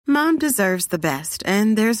Mom deserves the best,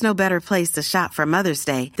 and there's no better place to shop for Mother's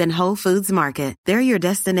Day than Whole Foods Market. They're your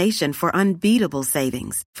destination for unbeatable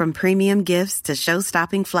savings, from premium gifts to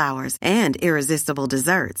show-stopping flowers and irresistible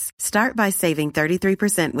desserts. Start by saving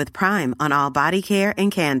 33% with Prime on all body care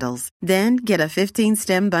and candles. Then get a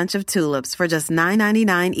 15-stem bunch of tulips for just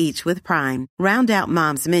 $9.99 each with Prime. Round out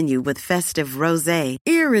Mom's menu with festive rosé,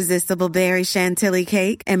 irresistible berry chantilly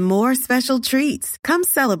cake, and more special treats. Come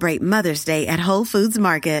celebrate Mother's Day at Whole Foods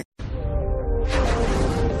Market.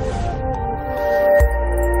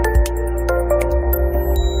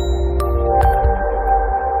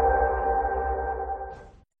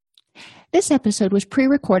 This episode was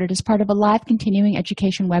pre-recorded as part of a live continuing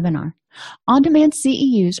education webinar. On-demand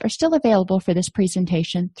CEUs are still available for this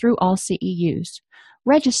presentation through All CEUs.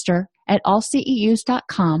 Register at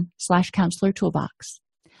allceus.com/counselor toolbox.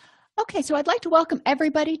 Okay, so I'd like to welcome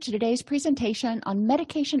everybody to today's presentation on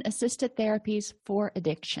medication-assisted therapies for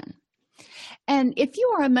addiction. And if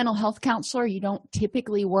you are a mental health counselor, you don't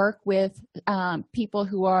typically work with people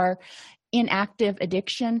who are in active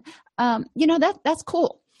addiction, that's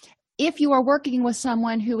cool. If you are working with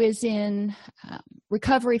someone who is in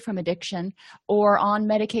recovery from addiction or on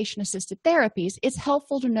medication-assisted therapies, it's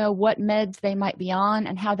helpful to know what meds they might be on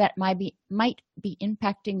and how that might be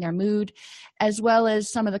impacting their mood, as well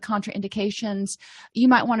as some of the contraindications you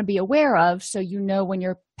might want to be aware of so you know when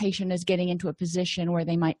your patient is getting into a position where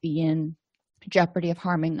they might be in jeopardy of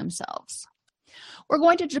harming themselves. We're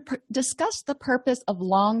going to discuss the purpose of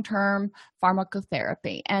long-term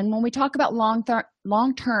pharmacotherapy. And when we talk about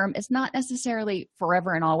long-term, it's not necessarily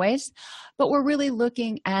forever and always, but we're really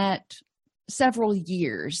looking at several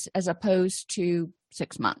years as opposed to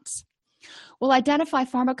 6 months. We'll identify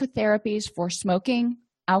pharmacotherapies for smoking,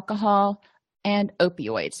 alcohol, and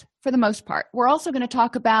opioids for the most part. We're also going to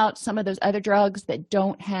talk about some of those other drugs that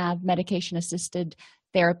don't have medication-assisted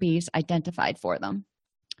therapies identified for them.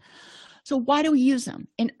 So why do we use them?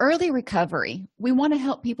 In early recovery, we want to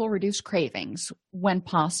help people reduce cravings when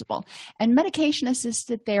possible. And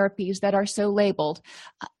medication-assisted therapies that are so labeled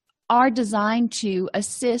are designed to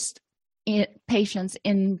assist patients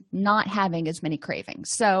in not having as many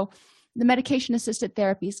cravings. So the medication-assisted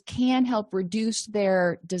therapies can help reduce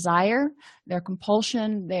their desire, their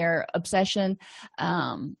compulsion, their obsession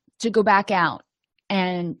to go back out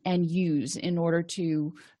and use in order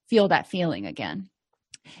to feel that feeling again.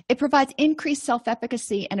 It provides increased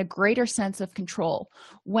self-efficacy and a greater sense of control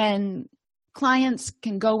when clients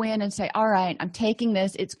can go in and say, all right, I'm taking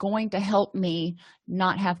this, it's going to help me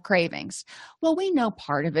not have cravings. Well, we know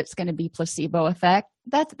part of it's going to be placebo effect.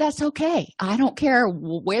 That's okay. I don't care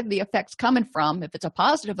where the effect's coming from. If it's a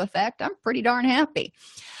positive effect, I'm pretty darn happy.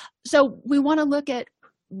 So we want to look at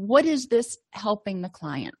what is this helping the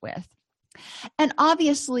client with? And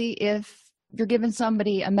obviously, if you're giving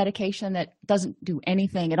somebody a medication that doesn't do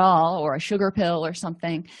anything at all, or a sugar pill or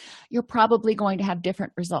something, you're probably going to have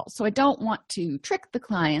different results. So I don't want to trick the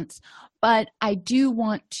clients, but I do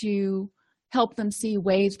want to help them see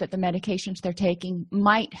ways that the medications they're taking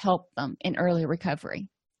might help them in early recovery.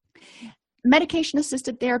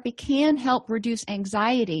 Medication-assisted therapy can help reduce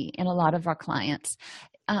anxiety in a lot of our clients.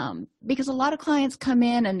 Because a lot of clients come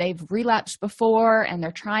in and they've relapsed before and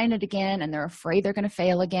they're trying it again and they're afraid they're going to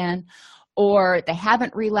fail again, or they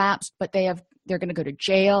haven't relapsed, but they're going to go to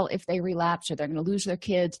jail if they relapse, or they're going to lose their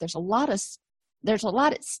kids. There's a lot at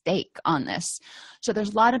stake on this. So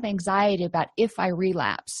there's a lot of anxiety about, if I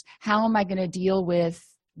relapse, how am I going to deal with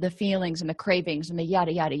the feelings and the cravings and the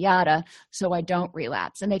yada, yada, yada, so I don't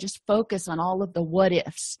relapse. And they just focus on all of the what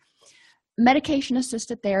ifs.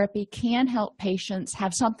 Medication-assisted therapy can help patients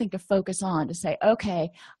have something to focus on, to say,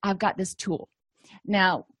 okay, I've got this tool.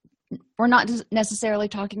 Now, we're not necessarily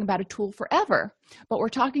talking about a tool forever, but we're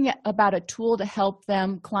talking about a tool to help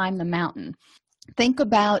them climb the mountain. Think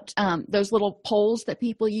about those little poles that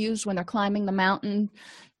people use when they're climbing the mountain.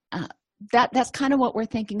 That's kind of what we're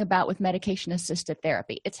thinking about with medication-assisted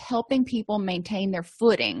therapy. It's helping people maintain their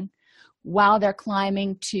footing while they're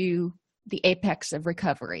climbing to the apex of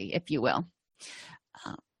recovery, if you will.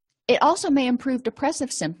 It also may improve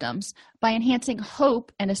depressive symptoms by enhancing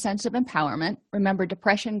hope and a sense of empowerment. Remember,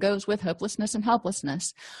 depression goes with hopelessness and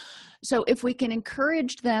helplessness. So if we can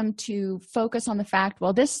encourage them to focus on the fact,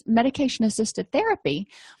 well, this medication-assisted therapy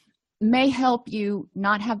may help you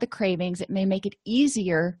not have the cravings. It may make it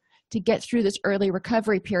easier to get through this early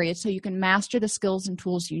recovery period so you can master the skills and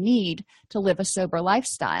tools you need to live a sober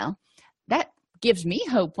lifestyle. That gives me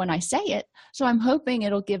hope when I say it, so I'm hoping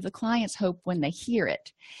it'll give the clients hope when they hear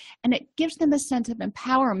it. And it gives them a sense of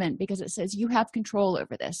empowerment because it says, you have control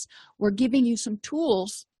over this. We're giving you some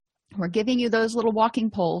tools. We're giving you those little walking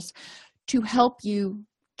poles to help you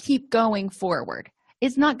keep going forward.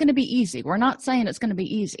 It's not going to be easy. We're not saying it's going to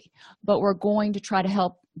be easy, but we're going to try to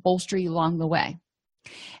help bolster you along the way.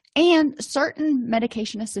 And certain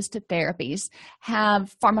medication-assisted therapies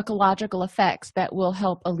have pharmacological effects that will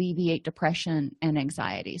help alleviate depression and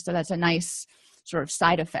anxiety. So that's a nice sort of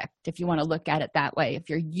side effect if you want to look at it that way. If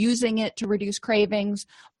you're using it to reduce cravings,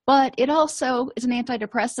 but it also is an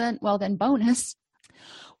antidepressant, well then bonus.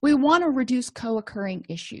 We want to reduce co-occurring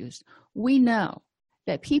issues. We know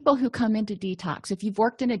that people who come into detox, if you've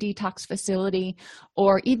worked in a detox facility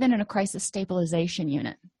or even in a crisis stabilization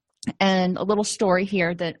unit, and a little story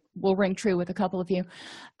here that will ring true with a couple of you.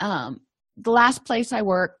 The last place I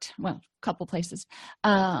worked, well, a couple places,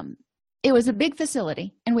 it was a big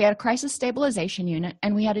facility, and we had a crisis stabilization unit,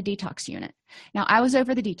 and we had a detox unit. Now, I was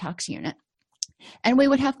over the detox unit, and we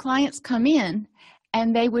would have clients come in,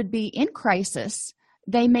 and they would be in crisis.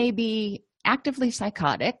 They may be actively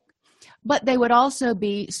psychotic, but they would also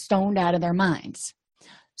be stoned out of their minds.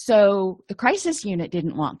 So the crisis unit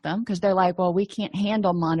didn't want them because they're like, well, we can't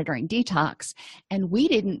handle monitoring detox. And we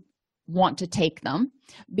didn't want to take them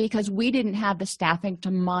because we didn't have the staffing to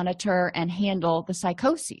monitor and handle the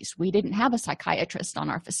psychoses. We didn't have a psychiatrist on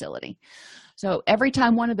our facility. So every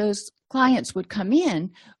time one of those clients would come in,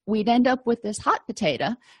 we'd end up with this hot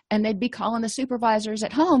potato, and they'd be calling the supervisors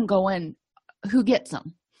at home going, who gets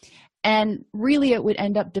them? And really it would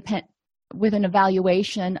end up with an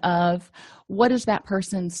evaluation of what is that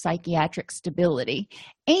person's psychiatric stability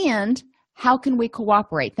and how can we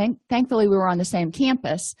cooperate. Thankfully, we were on the same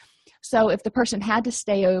campus. So if the person had to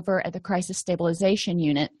stay over at the crisis stabilization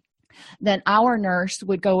unit, then our nurse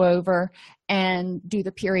would go over and do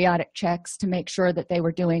the periodic checks to make sure that they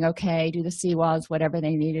were doing okay, do the CWAS, whatever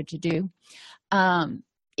they needed to do.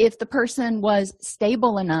 If the person was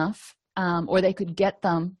stable enough or they could get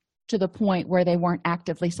them to the point where they weren't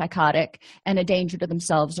actively psychotic and a danger to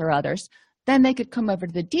themselves or others, then they could come over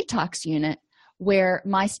to the detox unit where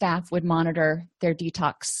my staff would monitor their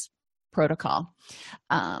detox protocol.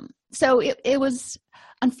 So it was,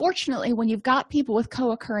 unfortunately, when you've got people with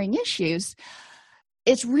co-occurring issues,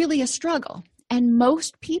 it's really a struggle. And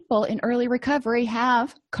most people in early recovery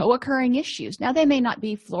have co-occurring issues. Now, they may not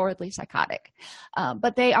be floridly psychotic,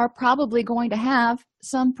 but they are probably going to have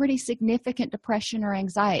some pretty significant depression or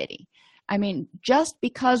anxiety. I mean, just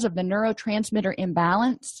because of the neurotransmitter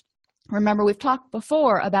imbalance, remember we've talked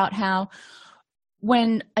before about how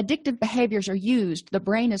when addictive behaviors are used, the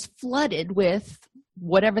brain is flooded with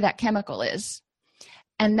whatever that chemical is.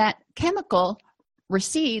 And that chemical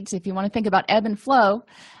recedes, if you want to think about ebb and flow,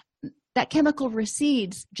 that chemical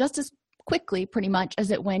recedes just as quickly pretty much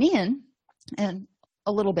as it went in, and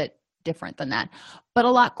a little bit different than that, but a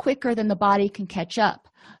lot quicker than the body can catch up.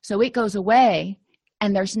 So it goes away,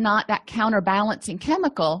 and there's not that counterbalancing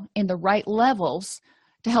chemical in the right levels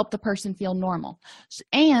to help the person feel normal.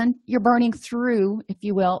 And you're burning through, if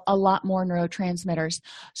you will, a lot more neurotransmitters.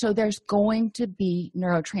 So there's going to be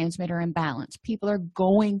neurotransmitter imbalance. People are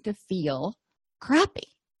going to feel crappy.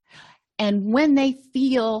 And when they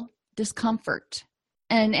feel discomfort,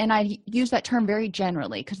 and I use that term very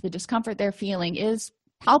generally because the discomfort they're feeling is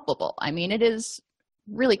palpable. I mean, it is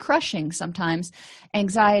really crushing sometimes,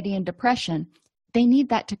 anxiety and depression. They need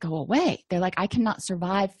that to go away. They're like, I cannot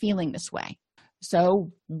survive feeling this way.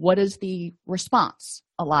 So what is the response?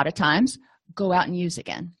 A lot of times, go out and use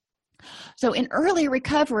again. So in early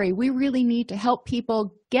recovery, we really need to help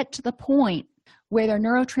people get to the point where their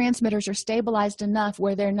neurotransmitters are stabilized enough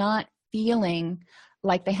where they're not feeling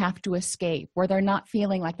like they have to escape, where they're not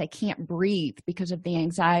feeling like they can't breathe because of the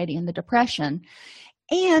anxiety and the depression,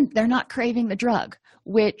 and they're not craving the drug,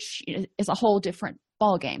 which is a whole different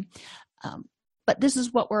ballgame. But this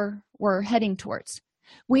is what we're heading towards.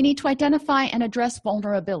 We need to identify and address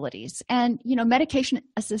vulnerabilities. And,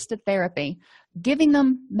 medication-assisted therapy, giving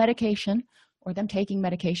them medication or them taking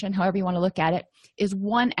medication, however you want to look at it, is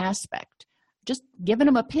one aspect. Just giving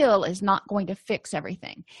them a pill is not going to fix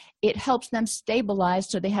everything. It helps them stabilize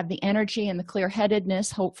so they have the energy and the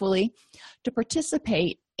clear-headedness, hopefully, to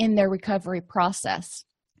participate in their recovery process.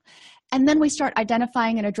 And then we start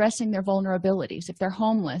identifying and addressing their vulnerabilities. If they're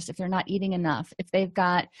homeless, if they're not eating enough, if they've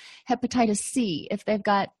got hepatitis C, if they've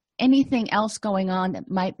got anything else going on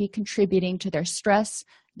that might be contributing to their stress,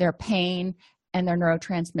 their pain, and their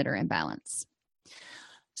neurotransmitter imbalance.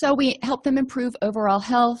 So we help them improve overall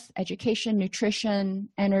health, education, nutrition,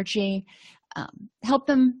 energy, help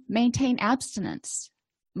them maintain abstinence.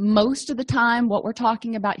 Most of the time, what we're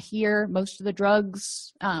talking about here, most of the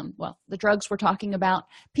drugs, the drugs we're talking about,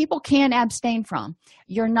 people can abstain from.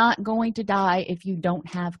 You're not going to die if you don't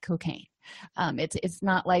have cocaine. It's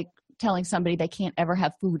not like telling somebody they can't ever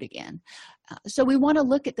have food again. So we want to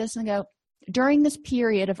look at this and go, during this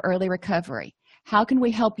period of early recovery, how can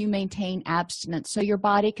we help you maintain abstinence so your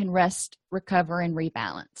body can rest, recover, and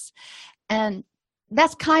rebalance? And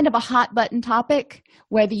that's kind of a hot button topic,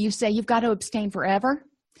 whether you say you've got to abstain forever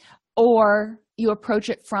or you approach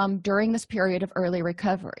it from during this period of early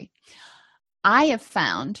recovery. I have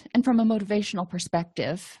found, and from a motivational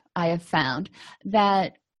perspective, I have found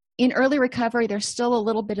that in early recovery, there's still a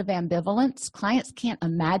little bit of ambivalence. Clients can't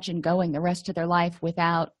imagine going the rest of their life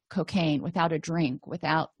without cocaine, without a drink,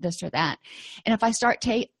 without this or that. And if I start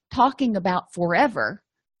talking about forever,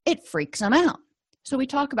 it freaks them out. So we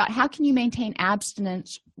talk about how can you maintain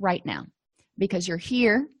abstinence right now? Because you're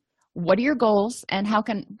here, what are your goals, and how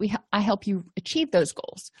can I help you achieve those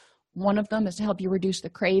goals? One of them is to help you reduce the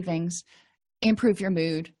cravings, improve your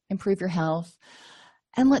mood, improve your health,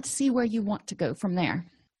 and let's see where you want to go from there.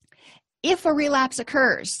 If a relapse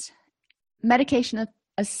occurs,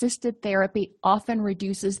 medication-assisted therapy often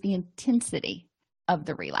reduces the intensity of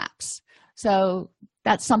the relapse. So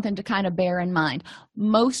that's something to kind of bear in mind.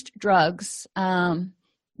 Most drugs,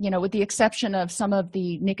 with the exception of some of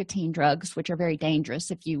the nicotine drugs, which are very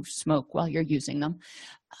dangerous if you smoke while you're using them,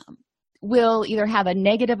 will either have a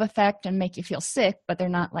negative effect and make you feel sick, but they're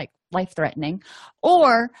not like life-threatening,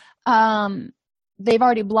 or they've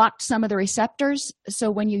already blocked some of the receptors.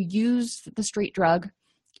 So when you use the street drug,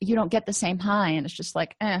 you don't get the same high, and it's just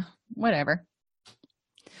like, whatever.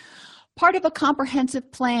 Part of a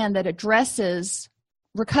comprehensive plan that addresses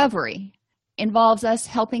recovery involves us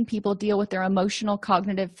helping people deal with their emotional,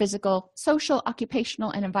 cognitive, physical, social,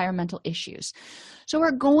 occupational, and environmental issues. So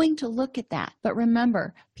we're going to look at that. But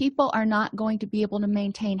remember, people are not going to be able to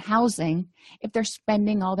maintain housing if they're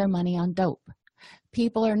spending all their money on dope.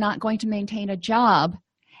 People are not going to maintain a job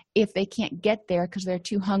if they can't get there because they're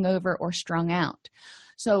too hungover or strung out.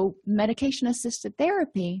 So medication-assisted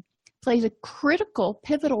therapy plays a critical,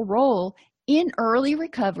 pivotal role in early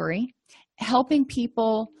recovery, helping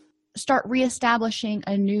people start reestablishing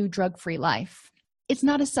a new drug-free life. It's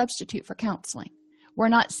not a substitute for counseling. We're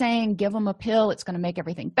not saying give them a pill, it's going to make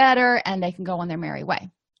everything better, and they can go on their merry way.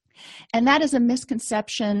 And that is a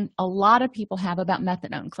misconception a lot of people have about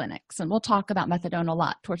methadone clinics. And we'll talk about methadone a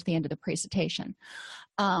lot towards the end of the presentation.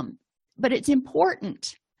 But it's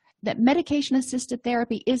important that medication-assisted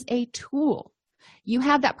therapy is a tool. You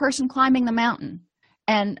have that person climbing the mountain,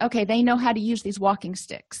 and okay, they know how to use these walking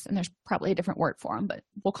sticks, and there's probably a different word for them, but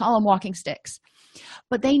we'll call them walking sticks.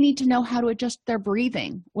 But they need to know how to adjust their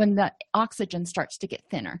breathing when the oxygen starts to get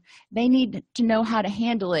thinner. They need to know how to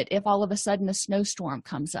handle it if all of a sudden a snowstorm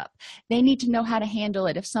comes up. They need to know how to handle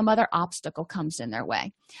it if some other obstacle comes in their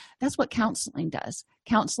way. That's what counseling does.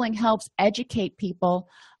 Counseling helps educate people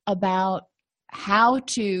about how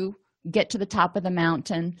to get to the top of the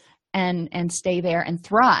mountain and stay there and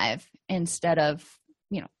thrive instead of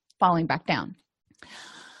falling back down.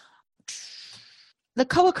 The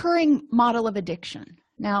co-occurring model of addiction.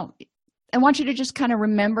 Now, I want you to just kind of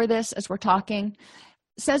remember this as we're talking.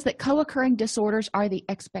 It says that co-occurring disorders are the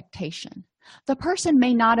expectation. The person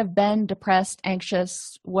may not have been depressed,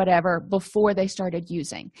 anxious, whatever, before they started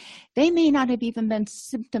using. They may not have even been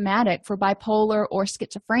symptomatic for bipolar or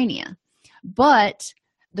schizophrenia, but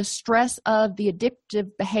the stress of the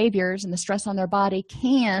addictive behaviors and the stress on their body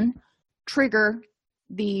can trigger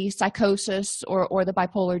the psychosis or the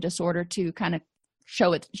bipolar disorder to kind of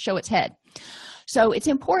show its head. So it's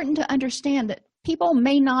important to understand that people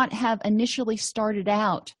may not have initially started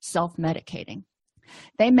out self-medicating.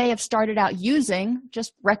 They may have started out using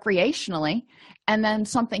just recreationally, and then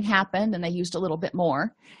something happened and they used a little bit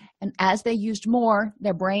more. And as they used more,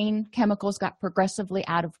 their brain chemicals got progressively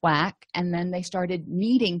out of whack, and then they started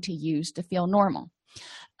needing to use to feel normal.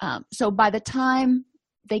 So by the time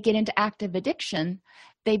they get into active addiction,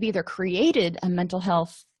 they've either created a mental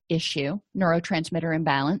health issue, neurotransmitter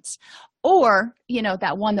imbalance, or,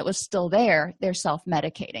 that one that was still there, they're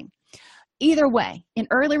self-medicating. Either way, in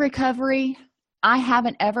early recovery, I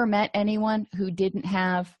haven't ever met anyone who didn't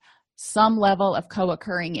have some level of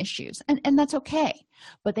co-occurring issues, and that's okay.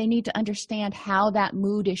 But they need to understand how that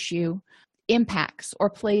mood issue impacts or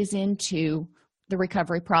plays into the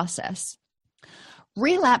recovery process.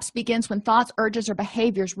 Relapse begins when thoughts, urges, or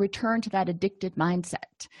behaviors return to that addicted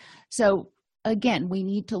mindset. So again, we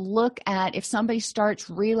need to look at if somebody starts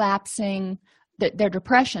relapsing, their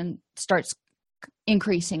depression starts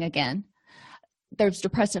increasing again, those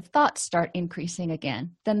depressive thoughts start increasing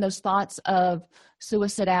again, then those thoughts of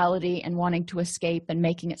suicidality and wanting to escape and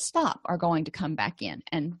making it stop are going to come back in,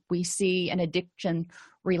 and we see an addiction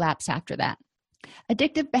relapse after that.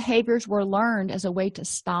 Addictive behaviors were learned as a way to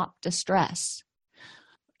stop distress.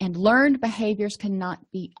 And learned behaviors cannot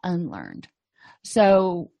be unlearned.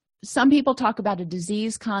 So some people talk about a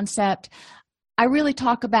disease concept. I really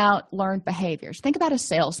talk about learned behaviors. Think about a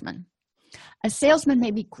salesman. A salesman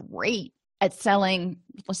may be great at selling,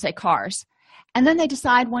 let's say, cars. And then they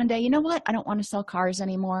decide one day, you know what? I don't want to sell cars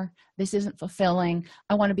anymore. This isn't fulfilling.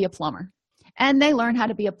 I want to be a plumber. And they learn how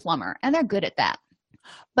to be a plumber, and they're good at that.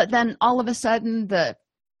 But then all of a sudden,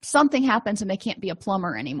 something happens and they can't be a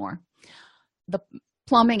plumber anymore. The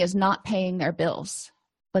plumbing is not paying their bills,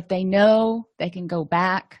 but they know they can go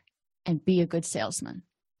back and be a good salesman.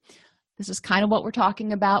 This is kind of what we're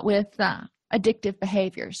talking about with addictive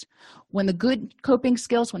behaviors. When the good coping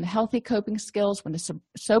skills, when the healthy coping skills, when the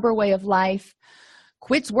sober way of life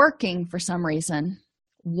quits working for some reason,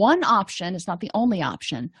 one option, it's not the only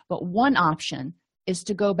option, but one option is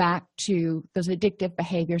to go back to those addictive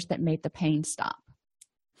behaviors that made the pain stop.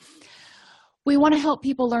 We want to help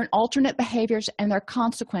people learn alternate behaviors and their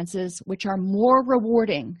consequences, which are more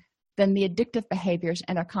rewarding than the addictive behaviors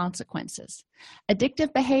and their consequences.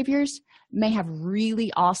 Addictive behaviors may have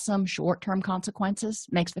really awesome short-term consequences,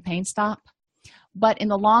 makes the pain stop, but in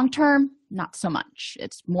the long term, not so much.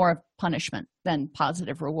 It's more of punishment than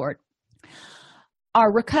positive reward.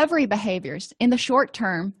 Our recovery behaviors in the short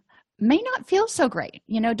term may not feel so great.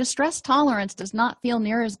 Distress tolerance does not feel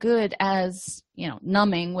near as good as,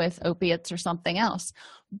 numbing with opiates or something else.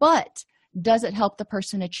 But does it help the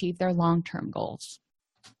person achieve their long-term goals?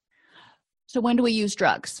 So when do we use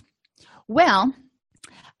drugs? Well,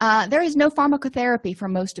 there is no pharmacotherapy for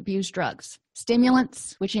most abused drugs.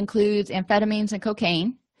 Stimulants, which includes amphetamines and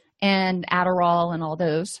cocaine, and Adderall and all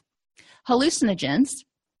those. Hallucinogens,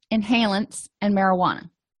 inhalants, and marijuana.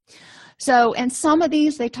 So, and some of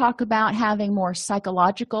these, they talk about having more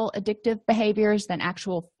psychological addictive behaviors than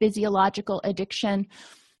actual physiological addiction.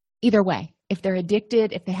 Either way, if they're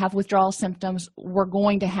addicted, if they have withdrawal symptoms, we're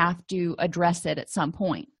going to have to address it at some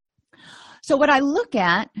point. So what I look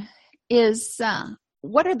at is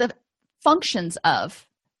what are the functions of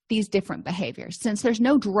these different behaviors? Since there's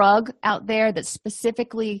no drug out there that's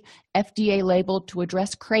specifically FDA labeled to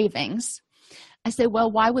address cravings, I say,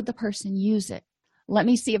 well, why would the person use it? Let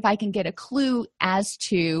me see if I can get a clue as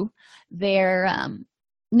to their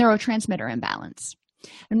neurotransmitter imbalance.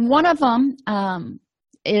 And one of them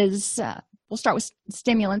is, we'll start with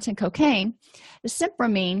stimulants and cocaine. The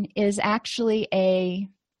Cypramine is actually a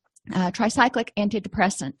tricyclic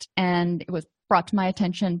antidepressant, and it was brought to my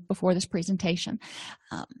attention before this presentation.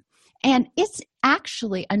 And it's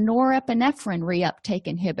actually a norepinephrine reuptake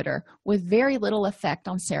inhibitor with very little effect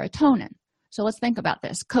on serotonin. So let's think about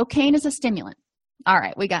this. Cocaine is a stimulant. All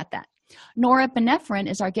right, we got that. Norepinephrine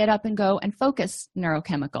is our get up and go and focus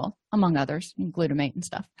neurochemical, among others, glutamate and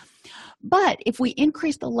stuff. But if we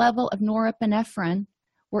increase the level of norepinephrine,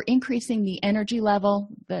 we're increasing the energy level,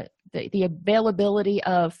 the availability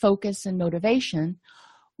of focus and motivation,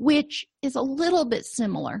 which is a little bit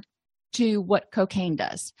similar to what cocaine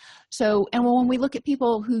does. So, and when we look at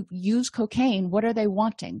people who use cocaine, what are they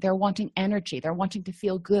wanting? They're wanting energy. They're wanting to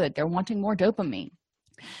feel good. They're wanting more dopamine.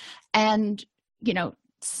 And,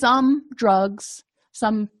 some drugs,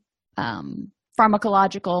 some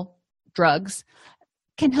pharmacological drugs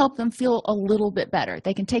can help them feel a little bit better.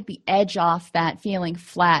 They can take the edge off that feeling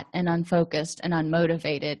flat and unfocused and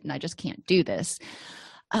unmotivated, and I just can't do this.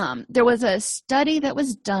 There was a study that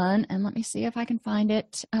was done, and let me see if I can find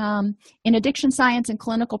it, in Addiction Science and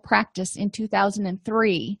Clinical Practice in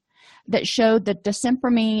 2003 that showed that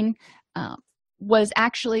Cypramine was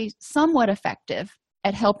actually somewhat effective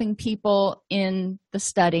at helping people in the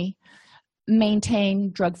study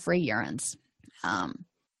maintain drug-free urines.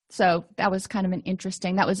 So that was kind of an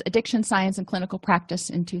interesting, that was Addiction Science and Clinical Practice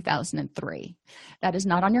in 2003. That is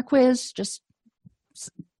not on your quiz, just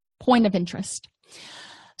point of interest.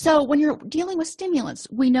 So when you're dealing with stimulants,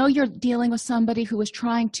 we know you're dealing with somebody who is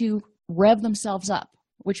trying to rev themselves up,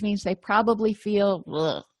 which means they probably feel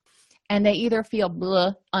bleh, and they either feel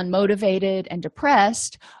bleh, unmotivated and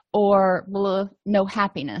depressed, or bleh, no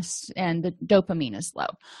happiness and the dopamine is low.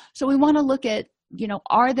 So we want to look at,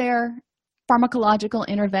 are there pharmacological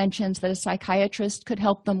interventions that a psychiatrist could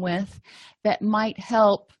help them with that might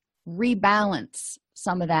help rebalance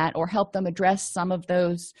some of that or help them address some of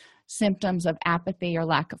those symptoms of apathy or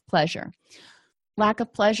lack of pleasure. Lack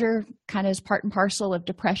of pleasure kind of is part and parcel of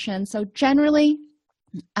depression. So generally,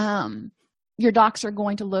 your docs are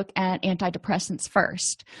going to look at antidepressants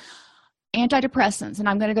first. Antidepressants, and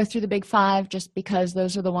I'm going to go through the big five just because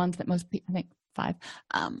those are the ones that most people, I think five.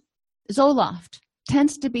 Zoloft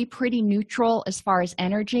tends to be pretty neutral as far as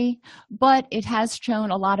energy, but it has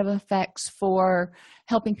shown a lot of effects for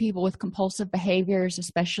helping people with compulsive behaviors,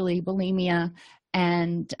 especially bulimia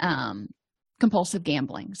and compulsive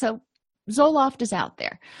gambling. So Zoloft is out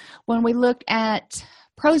there. When we look at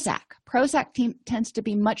Prozac tends to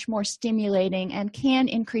be much more stimulating and can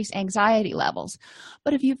increase anxiety levels.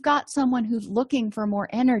 But if you've got someone who's looking for more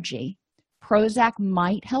energy, Prozac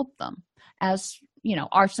might help them, as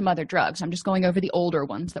are some other drugs. I'm just going over the older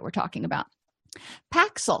ones that we're talking about.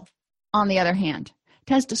 Paxil, on the other hand,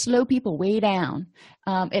 tends to slow people way down.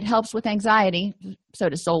 It helps with anxiety, so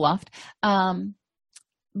does Zoloft.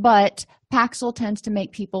 But Paxil tends to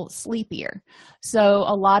make people sleepier. So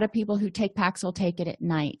a lot of people who take Paxil take it at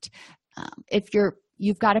night. If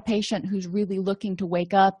you've got a patient who's really looking to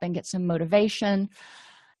wake up and get some motivation,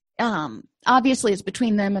 obviously it's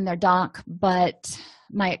between them and their doc, but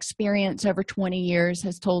my experience over 20 years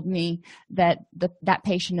has told me that that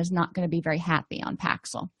patient is not going to be very happy on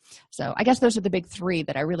Paxil. So I guess those are the big three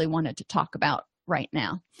that I really wanted to talk about right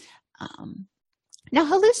now. Now,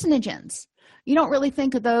 hallucinogens. You don't really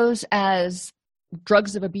think of those as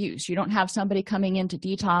drugs of abuse. You don't have somebody coming into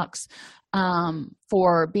detox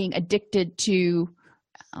for being addicted to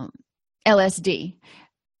LSD.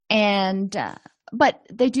 But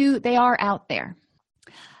they are out there.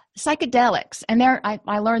 Psychedelics, and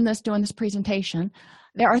I learned this doing this presentation.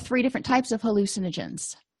 There are 3 different types of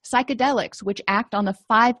hallucinogens. Psychedelics, which act on the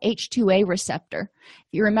 5-HT2A receptor. If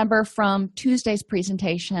you remember from Tuesday's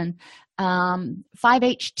presentation,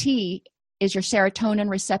 5-HT is your serotonin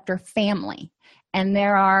receptor family. And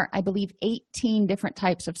there are, I believe, 18 different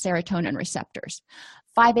types of serotonin receptors.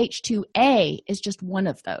 5-HT2A is just one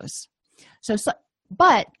of those.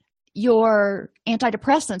 But your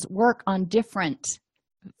antidepressants work on different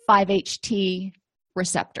 5-HT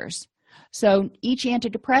receptors. So each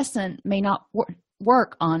antidepressant may not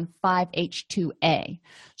work on 5-HT2A.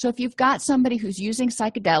 So if you've got somebody who's using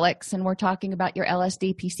psychedelics, and we're talking about your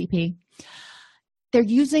LSD, PCP, they're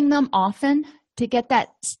using them often to get that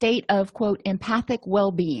state of, quote, empathic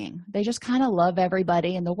well-being. They just kind of love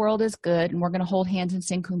everybody and the world is good and we're going to hold hands and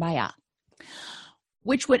sing Kumbaya.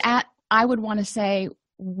 I would want to say,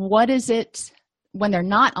 what is it when they're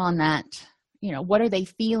not on that? What are they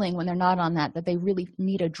feeling when they're not on that they really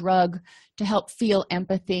need a drug to help feel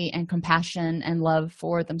empathy and compassion and love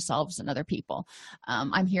for themselves and other people?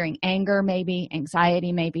 I'm hearing anger, maybe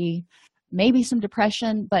anxiety, maybe some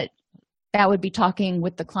depression, but that would be talking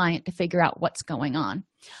with the client to figure out what's going on.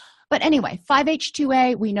 But anyway,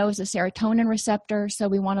 5-HT2A we know is a serotonin receptor, so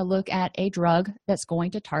we want to look at a drug that's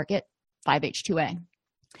going to target 5-HT2A.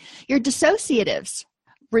 Your dissociatives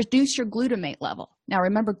reduce your glutamate level. Now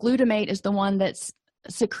remember, glutamate is the one that's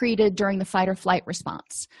secreted during the fight or flight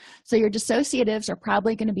response. So your dissociatives are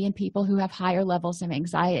probably going to be in people who have higher levels of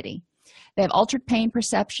anxiety. They have altered pain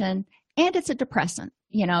perception, and it's a depressant.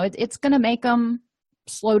 It's going to make them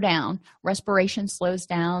slow down. Respiration slows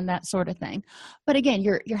down, that sort of thing. But again,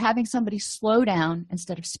 you're having somebody slow down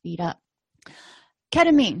instead of speed up.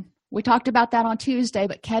 Ketamine. We talked about that on Tuesday,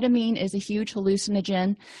 but ketamine is a huge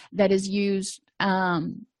hallucinogen that is used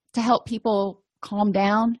to help people calm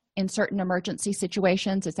down in certain emergency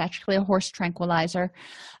situations. It's actually a horse tranquilizer.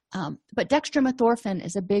 But dextromethorphan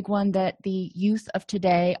is a big one that the youth of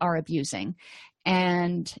today are abusing.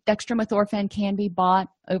 And dextromethorphan can be bought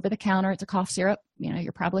over the counter. It's a cough syrup.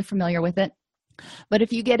 You're probably familiar with it. But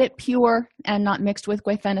if you get it pure and not mixed with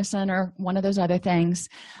guaifenesin or one of those other things,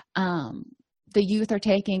 the youth are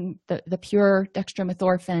taking the pure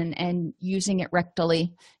dextromethorphan and using it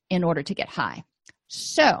rectally in order to get high.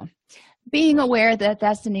 So, being aware that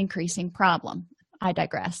that's an increasing problem. I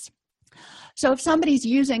digress. So if somebody's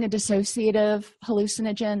using a dissociative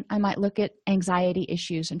hallucinogen, I might look at anxiety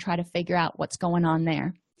issues and try to figure out what's going on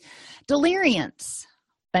there. Deliriants,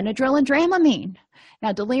 Benadryl and Dramamine.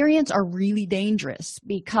 Now, deliriants are really dangerous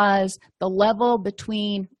because the level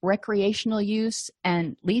between recreational use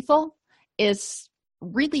and lethal is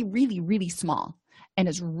really, really, really small, and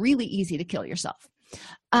it's really easy to kill yourself.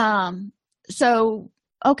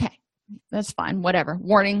 Okay, that's fine, whatever.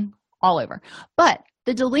 Warning all over. But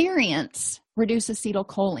the deliriants reduce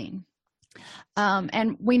acetylcholine.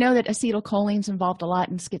 And we know that acetylcholine is involved a lot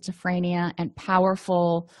in schizophrenia and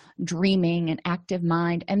powerful dreaming and active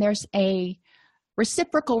mind. And there's a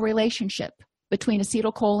reciprocal relationship between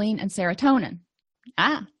acetylcholine and serotonin.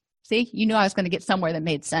 See, you knew I was going to get somewhere that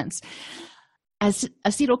made sense. As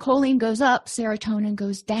acetylcholine goes up, serotonin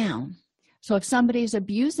goes down. So if somebody's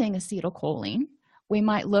abusing acetylcholine, we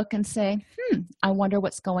might look and say, I wonder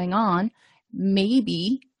what's going on.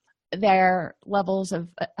 Maybe their levels of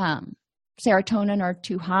serotonin are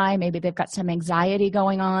too high. Maybe they've got some anxiety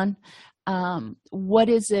going on. What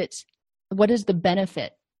is the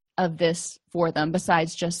benefit of this for them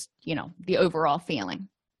besides just, the overall feeling?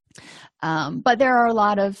 But there are a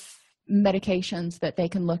lot of medications that they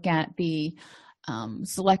can look at. The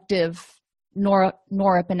selective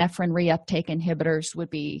norepinephrine reuptake inhibitors would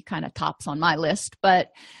be kind of tops on my list, but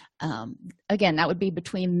again, that would be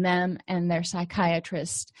between them and their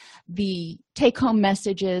psychiatrist. The take-home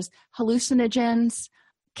message is hallucinogens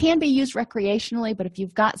can be used recreationally, but if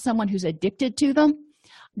you've got someone who's addicted to them,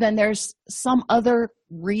 then there's some other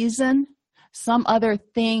reason, some other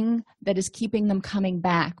thing that is keeping them coming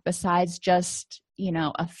back besides just,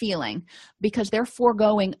 a feeling, because they're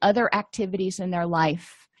foregoing other activities in their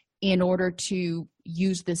life in order to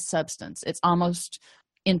use this substance. It's almost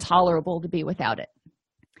intolerable to be without it.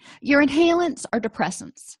 Your inhalants are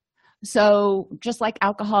depressants. So just like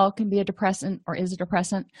alcohol can be a depressant or is a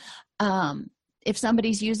depressant, if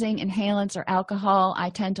somebody's using inhalants or alcohol,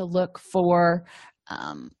 I tend to look for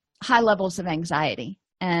high levels of anxiety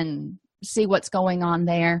and see what's going on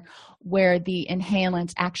there, where the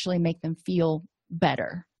inhalants actually make them feel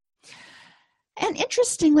better. And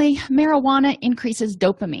interestingly, marijuana increases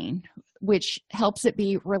dopamine, which helps it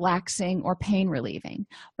be relaxing or pain relieving.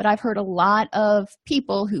 But I've heard a lot of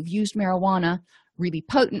people who've used marijuana, really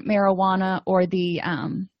potent marijuana, or the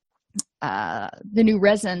new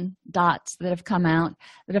resin dots that have come out,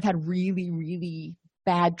 that have had really, really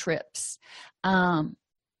bad trips.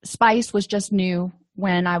 Spice was just new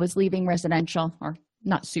when I was leaving residential, or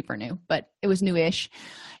not super new, but it was newish.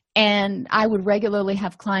 And I would regularly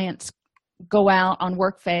have clients go out on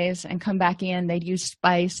work phase and come back in. They'd use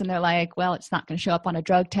Spice and they're like, well, it's not going to show up on a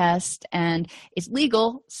drug test and it's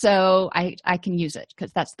legal, so I can use it,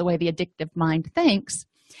 because that's the way the addictive mind thinks.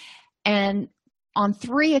 And on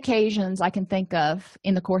 3 occasions I can think of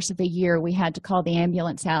in the course of a year, we had to call the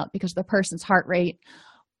ambulance out because the person's heart rate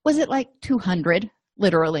was at like 200,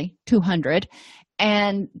 literally 200.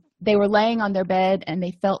 And they were laying on their bed and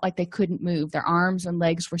they felt like they couldn't move. Their arms and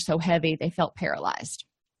legs were so heavy, they felt paralyzed.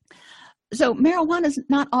 So marijuana is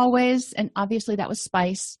not always, and obviously that was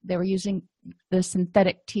Spice. They were using the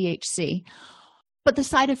synthetic THC, but the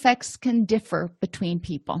side effects can differ between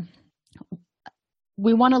people.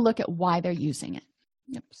 We want to look at why they're using it.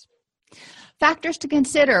 Oops. Factors to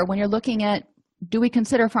consider when you're looking at, do we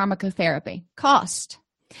consider pharmacotherapy? Cost.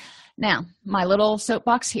 Now, my little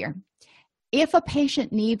soapbox here. If a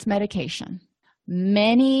patient needs medication,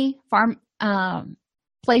 many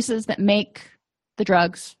places that make the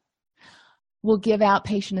drugs will give out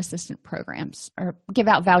patient assistance programs, or give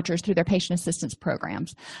out vouchers through their patient assistance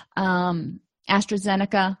programs.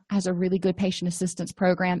 AstraZeneca has a really good patient assistance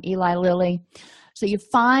program, Eli Lilly. So you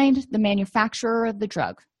find the manufacturer of the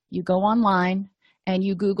drug, you go online and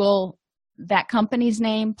you Google that company's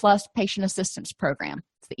name plus patient assistance program.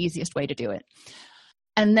 It's the easiest way to do it.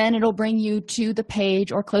 And then it'll bring you to the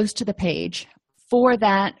page or close to the page for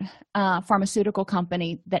that pharmaceutical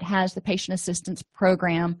company that has the patient assistance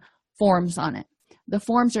program forms on it. The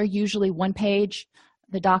forms are usually 1 page.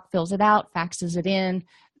 The doc fills it out, faxes it in,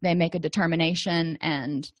 they make a determination,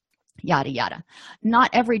 and yada, yada. Not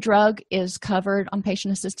every drug is covered on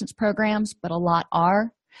patient assistance programs, but a lot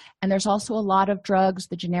are. And there's also a lot of drugs,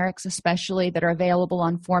 the generics especially, that are available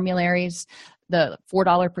on formularies, the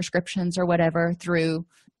 $4 prescriptions or whatever, through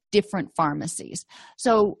different pharmacies.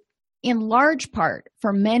 So in large part,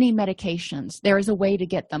 for many medications, there is a way to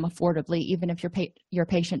get them affordably, even if your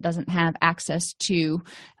patient doesn't have access to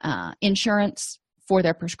insurance for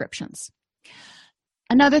their prescriptions.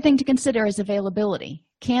 Another thing to consider is availability.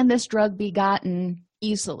 Can this drug be gotten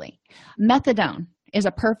easily? Methadone is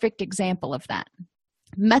a perfect example of that.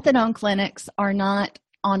 Methadone clinics are not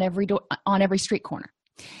on every street corner.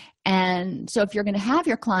 And so if you're going to have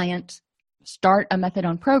your client start a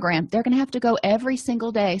methadone program, they're going to have to go every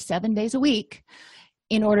single day, 7 days a week,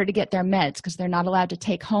 in order to get their meds, because they're not allowed to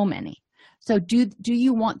take home any. So do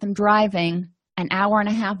you want them driving an hour and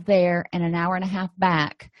a half there and an hour and a half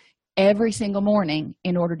back every single morning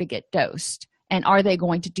in order to get dosed? And are they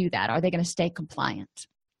going to do that? Are they going to stay compliant?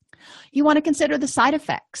 You want to consider the side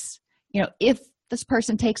effects. If this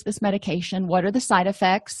person takes this medication, what are the side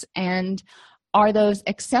effects, and are those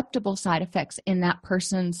acceptable side effects in that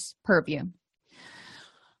person's purview?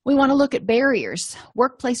 We want to look at barriers,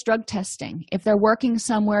 workplace drug testing. If they're working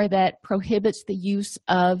somewhere that prohibits the use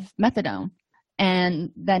of methadone,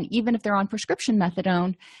 and then even if they're on prescription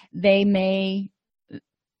methadone,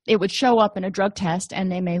 it would show up in a drug test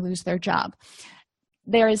and they may lose their job.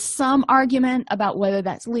 There is some argument about whether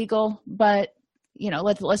that's legal, but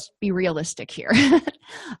let's be realistic here.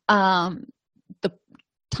 The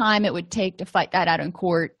time it would take to fight that out in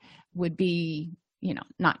court would be,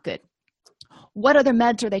 not good. What other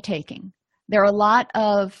meds are they taking? There are a lot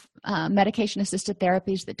of medication-assisted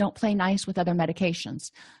therapies that don't play nice with other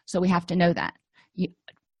medications, so we have to know that.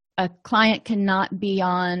 A client cannot be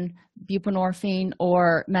on buprenorphine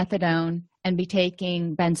or methadone and be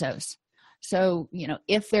taking benzos. So,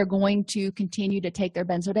 if they're going to continue to take their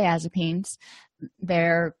benzodiazepines,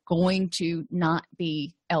 they're going to not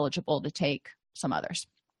be eligible to take some others.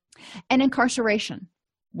 And incarceration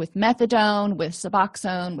with methadone, with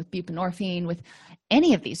Suboxone, with buprenorphine, with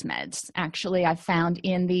any of these meds. Actually, I've found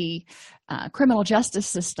in the criminal justice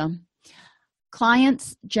system,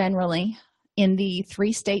 clients generally in the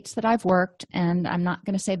 3 states that I've worked, and I'm not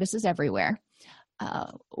going to say this is everywhere,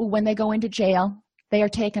 when they go into jail, they are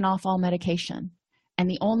taken off all medication. And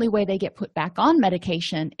the only way they get put back on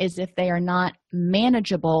medication is if they are not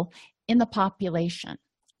manageable in the population.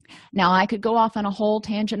 Now, I could go off on a whole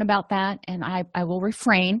tangent about that, and I will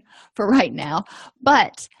refrain for right now.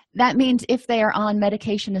 But that means if they are on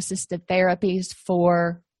medication-assisted therapies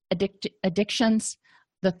for addictions,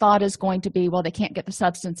 the thought is going to be, well, they can't get the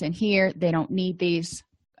substance in here. They don't need these.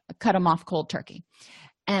 Cut them off cold turkey.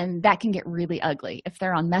 And that can get really ugly if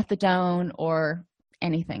they're on methadone or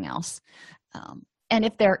anything else. And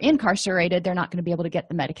if they're incarcerated, they're not going to be able to get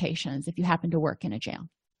the medications if you happen to work in a jail.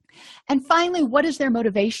 And finally, what is their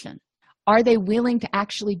motivation? Are they willing to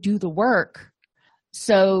actually do the work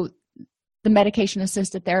so the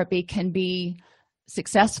medication-assisted therapy can be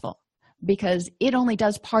successful? Because it only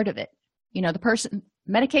does part of it.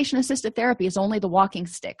 Medication-assisted therapy is only the walking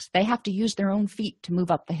sticks. They have to use their own feet to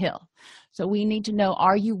move up the hill. So we need to know,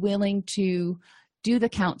 are you willing to do the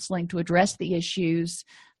counseling to address the issues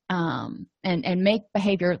and make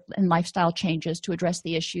behavior and lifestyle changes to address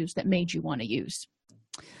the issues that made you want to use?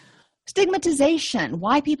 Stigmatization,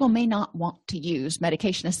 why people may not want to use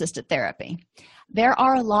medication-assisted therapy. There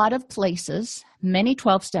are a lot of places, many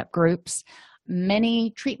 12-step groups, many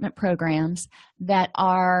treatment programs that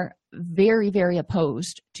are very, very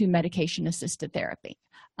opposed to medication-assisted therapy,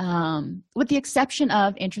 with the exception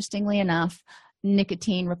of, interestingly enough,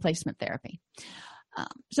 nicotine replacement therapy.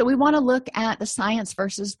 So we want to look at the science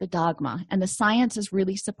versus the dogma, and the science is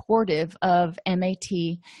really supportive of MAT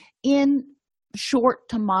in short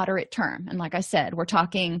to moderate term. And like I said, we're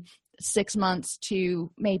talking 6 months to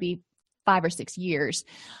maybe 5 or 6 years.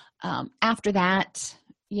 After that,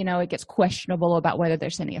 it gets questionable about whether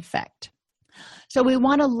there's any effect. So we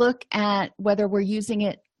want to look at whether we're using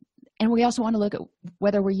it, and we also want to look at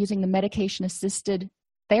whether we're using the medication-assisted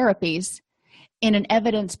therapies in an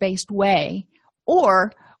evidence-based way,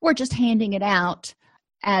 or we're just handing it out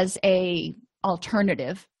as a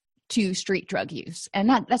alternative to street drug use. And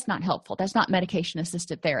that's not helpful. That's not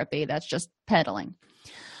medication-assisted therapy. That's just peddling.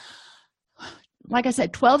 Like I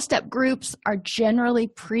said, 12-step groups are generally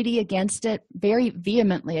pretty against it, very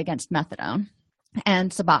vehemently against methadone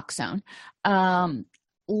and Suboxone.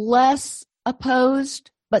 Less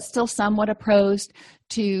opposed, but still somewhat opposed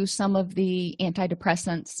to some of the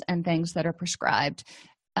antidepressants and things that are prescribed,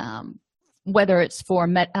 whether it's for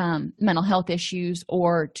mental health issues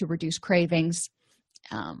or to reduce cravings.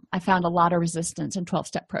 I found a lot of resistance in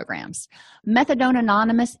 12-step programs. Methadone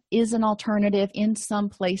Anonymous is an alternative in some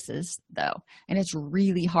places, though, and it's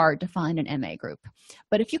really hard to find an MA group.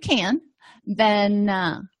 But if you can, then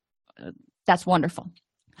that's wonderful.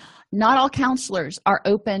 Not all counselors are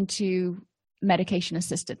open to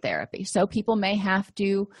medication-assisted therapy, so people may have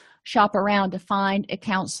to shop around to find a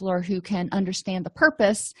counselor who can understand the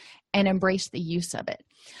purpose and embrace the use of it.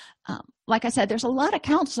 Like I said, there's a lot of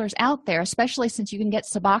counselors out there, especially since you can get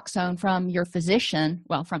Suboxone from your physician,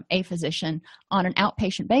 from a physician on an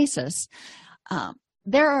outpatient basis.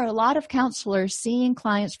 There are a lot of counselors seeing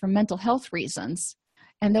clients for mental health reasons,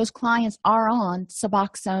 and those clients are on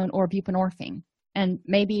Suboxone or buprenorphine, and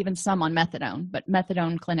maybe even some on methadone, but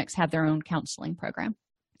methadone clinics have their own counseling program.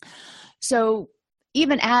 So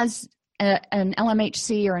even as an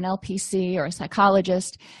LMHC or an LPC or a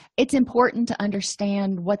psychologist, it's important to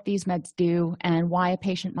understand what these meds do and why a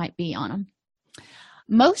patient might be on them.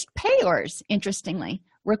 Most payers, interestingly,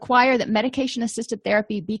 require that medication-assisted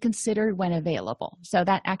therapy be considered when available. So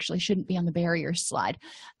that actually shouldn't be on the barriers slide.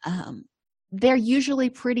 They're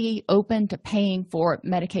usually pretty open to paying for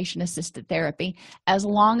medication-assisted therapy as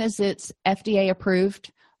long as it's FDA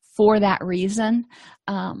approved for that reason.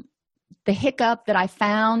 The hiccup that I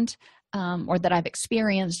found or that I've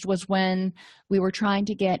experienced was when we were trying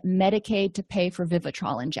to get Medicaid to pay for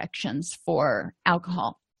Vivitrol injections for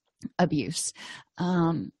alcohol abuse.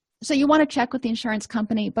 So you want to check with the insurance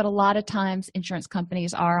company, but a lot of times insurance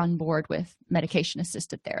companies are on board with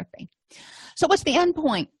medication-assisted therapy. So what's the end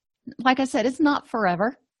point? Like I said, it's not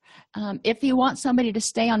forever. If you want somebody to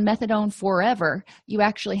stay on methadone forever, you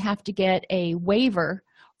actually have to get a waiver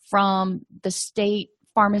from the state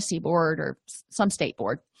pharmacy board or some state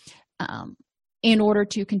board in order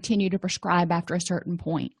to continue to prescribe after a certain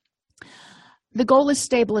point. The goal is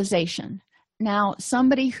stabilization. Now,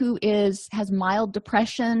 somebody who has mild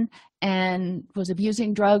depression and was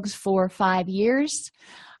abusing drugs for 5 years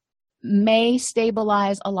may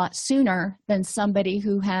stabilize a lot sooner than somebody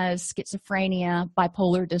who has schizophrenia,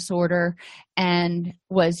 bipolar disorder, and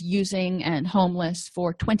was using and homeless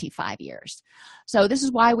for 25 years. So this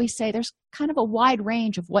is why we say there's kind of a wide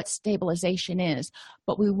range of what stabilization is,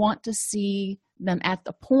 but we want to see them at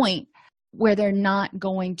the point where they're not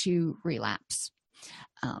going to relapse.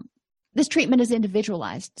 This treatment is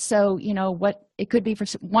individualized. So, what it could be for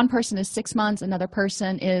one person is 6 months, another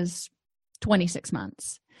person is 26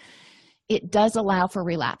 months. It does allow for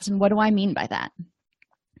relapse. And what do I mean by that?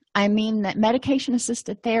 I mean that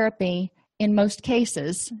medication-assisted therapy, in most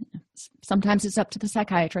cases, sometimes it's up to the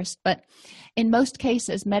psychiatrist, but in most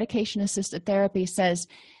cases, medication-assisted therapy says,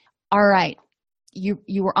 all right,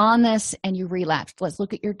 you were on this and you relapsed. Let's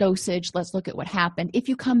look at your dosage. Let's look at what happened. If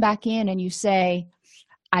you come back in and you say,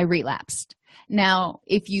 I relapsed. Now,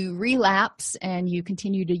 if you relapse and you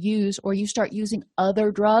continue to use or you start using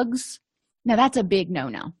other drugs, now that's a big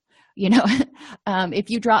no-no. If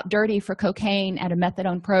you drop dirty for cocaine at a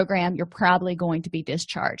methadone program, you're probably going to be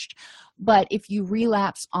discharged. But if you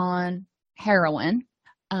relapse on heroin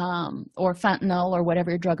or fentanyl or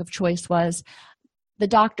whatever your drug of choice was, the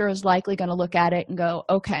doctor is likely going to look at it and go,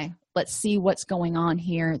 okay, let's see what's going on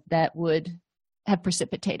here that would have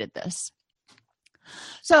precipitated this.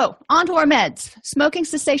 So, on to our meds. Smoking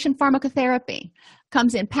cessation pharmacotherapy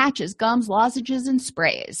comes in patches, gums, lozenges, and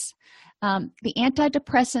sprays. The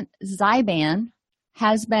antidepressant Zyban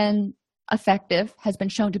has been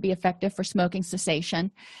shown to be effective for smoking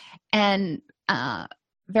cessation. And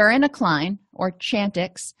varenicline, or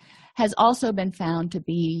Chantix, has also been found to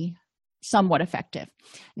be somewhat effective.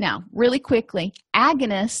 Now, really quickly,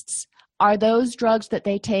 agonists are those drugs that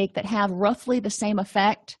they take that have roughly the same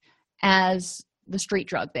effect as the street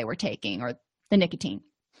drug they were taking or the nicotine.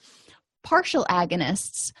 Partial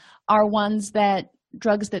agonists are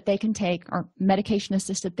drugs that they can take, or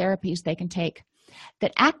medication-assisted therapies they can take,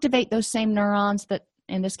 that activate those same neurons that,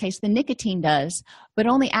 in this case, the nicotine does, but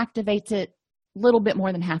only activates it a little bit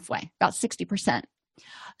more than halfway, about 60%.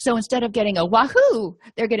 So instead of getting a wahoo,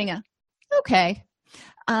 they're getting a okay.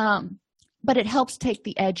 But it helps take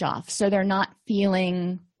the edge off, so they're not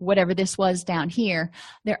feeling whatever this was down here.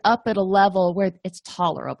 They're up at a level where it's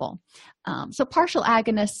tolerable. So partial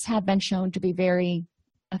agonists have been shown to be very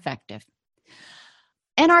effective.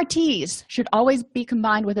 NRTs should always be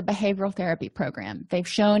combined with a behavioral therapy program. They've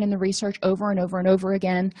shown in the research over and over and over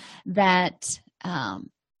again that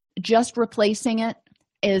just replacing it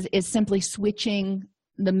is simply switching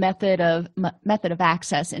the method of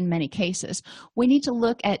access in many cases. We need to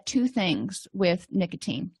look at two things with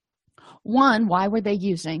nicotine. One, why were they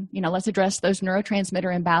using? Let's address those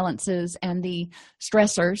neurotransmitter imbalances and the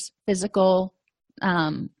stressors, physical,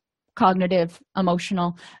 cognitive,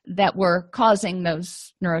 emotional, that were causing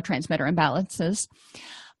those neurotransmitter imbalances.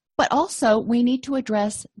 But also, we need to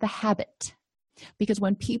address the habit, because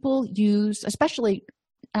when people use, especially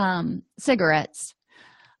cigarettes,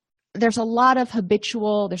 there's a lot of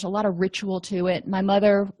ritual to it. My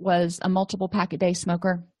mother was a multiple pack a day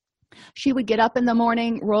smoker. She would get up in the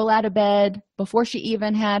morning, roll out of bed. Before she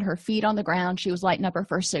even had her feet on the ground, she was lighting up her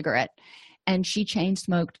first cigarette, and she chain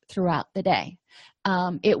smoked throughout the day.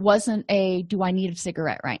 It wasn't do I need a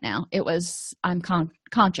cigarette right now? It was, I'm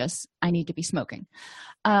conscious, I need to be smoking.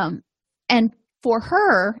 And for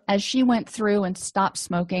her, as she went through and stopped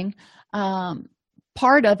smoking,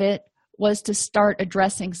 part of it was to start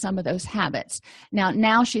addressing some of those habits.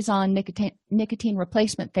 Now she's on nicotine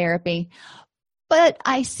replacement therapy, but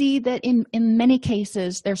I see that in many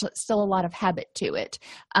cases, there's still a lot of habit to it.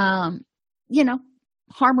 Harm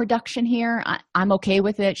reduction here, I'm okay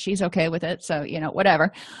with it. She's okay with it. So,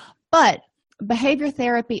 whatever. But behavior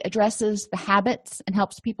therapy addresses the habits and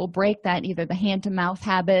helps people break that, either the hand-to-mouth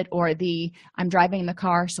habit or the I'm driving the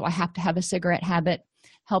car, so I have to have a cigarette habit.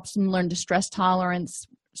 Helps them learn distress tolerance,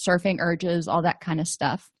 surfing urges, all that kind of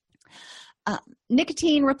stuff.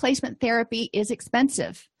 Nicotine replacement therapy is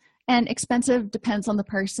expensive. And expensive depends on the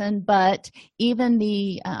person, but even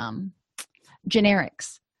the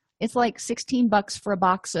generics, it's like $16 for a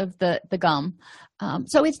box of the gum.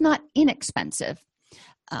 So it's not inexpensive.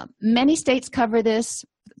 Many states cover this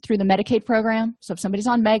through the Medicaid program. So if somebody's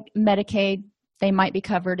on Medicaid, they might be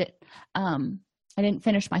covered. I didn't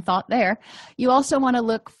finish my thought there. You also want to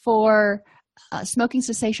look for smoking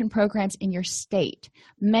cessation programs in your state.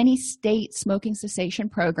 Many state smoking cessation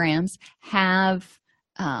programs have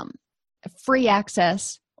free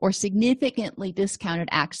access or significantly discounted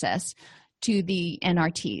access to the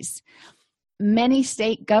NRTs. Many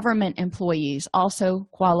state government employees also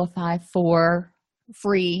qualify for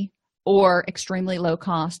free or extremely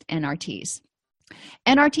low-cost NRTs.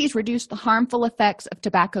 NRTs reduce the harmful effects of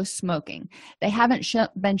tobacco smoking. They haven't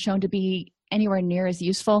been shown to be anywhere near as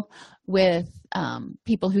useful with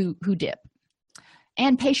people who dip.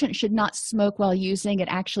 And patients should not smoke while using. It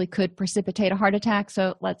actually could precipitate a heart attack,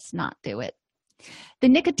 so let's not do it. The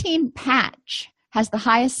nicotine patch has the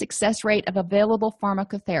highest success rate of available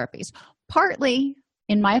pharmacotherapies, partly,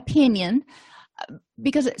 in my opinion,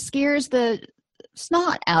 because it scares the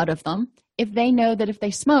snot out of them if they know that if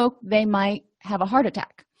they smoke, they might have a heart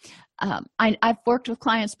attack. I've worked with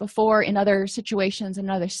clients before in other situations and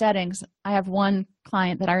other settings. I have one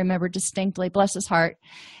client that I remember distinctly, bless his heart.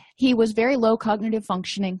 He was very low cognitive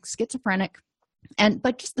functioning, schizophrenic,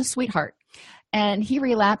 but just the sweetheart. And he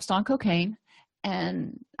relapsed on cocaine.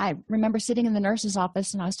 And I remember sitting in the nurse's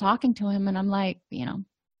office and I was talking to him and I'm like,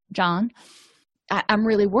 John, I'm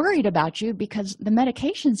really worried about you because the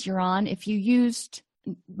medications you're on,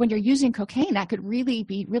 when you're using cocaine, that could really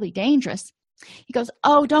be really dangerous. He goes,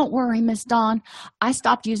 oh, don't worry, Miss Dawn. I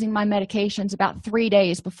stopped using my medications about 3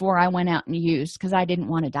 days before I went out and used because I didn't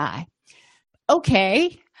want to die.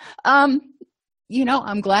 Okay. I'm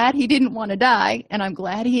glad he didn't want to die, and I'm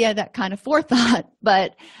glad he had that kind of forethought.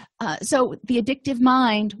 But so the addictive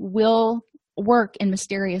mind will work in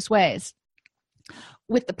mysterious ways.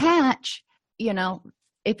 With the patch,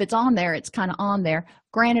 if it's on there, it's kind of on there.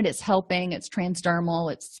 Granted, it's helping, it's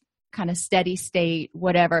transdermal, it's kind of steady state,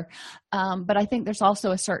 whatever. But I think there's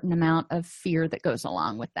also a certain amount of fear that goes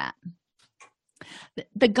along with that.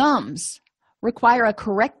 The gums require a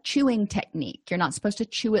correct chewing technique. You're not supposed to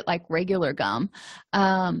chew it like regular gum.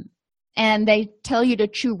 And they tell you to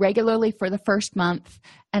chew regularly for the first month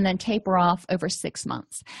and then taper off over 6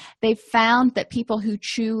 months. They've found that people who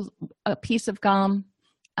chew a piece of gum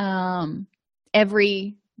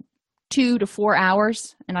every 2 to 4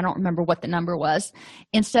 hours, and I don't remember what the number was,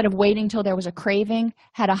 instead of waiting till there was a craving,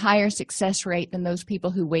 had a higher success rate than those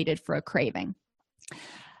people who waited for a craving.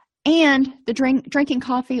 And the drinking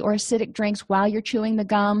coffee or acidic drinks while you're chewing the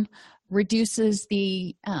gum reduces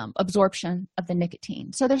the absorption of the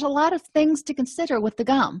nicotine. So there's a lot of things to consider with the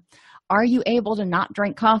gum. Are you able to not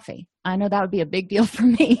drink coffee? I know that would be a big deal for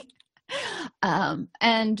me.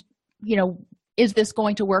 Is this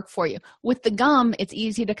going to work for you? With the gum, it's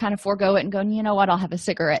easy to kind of forego it and go, you know what, I'll have a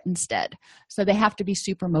cigarette instead. So they have to be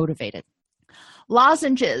super motivated.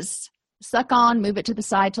 Lozenges, suck on, move it to the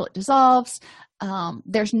side till it dissolves.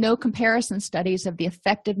 There's no comparison studies of the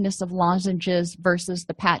effectiveness of lozenges versus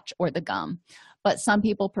the patch or the gum. But some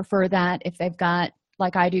people prefer that if they've got,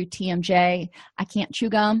 like I do, TMJ, I can't chew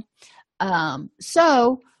gum.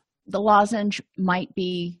 So the lozenge might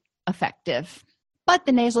be effective, but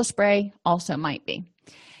the nasal spray also might be.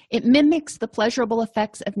 It mimics the pleasurable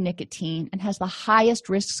effects of nicotine and has the highest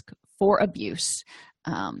risk for abuse.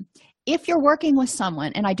 If you're working with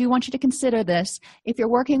someone, and I do want you to consider this, if you're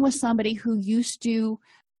working with somebody who used to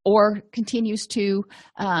or continues to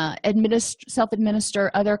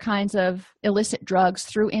self-administer other kinds of illicit drugs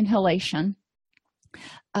through inhalation,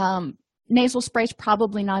 nasal spray is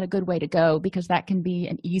probably not a good way to go because that can be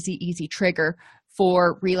an easy trigger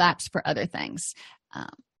for relapse for other things.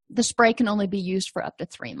 The spray can only be used for up to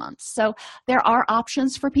 3 months. So there are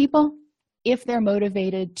options for people if they're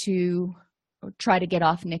motivated to try to get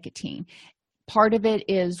off nicotine. Part of it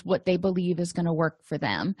is what they believe is going to work for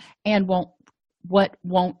them and what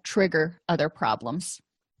won't trigger other problems.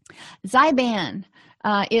 Zyban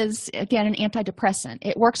is, again, an antidepressant.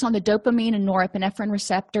 It works on the dopamine and norepinephrine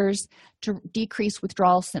receptors to decrease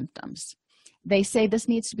withdrawal symptoms. They say this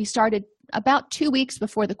needs to be started about 2 weeks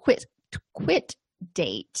before the quit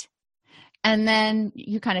date. And then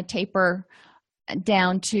you kind of taper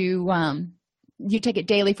down to you take it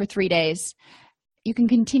daily for 3 days. You can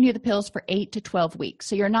continue the pills for 8 to 12 weeks.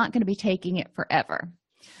 So you're not going to be taking it forever.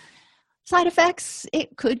 Side effects,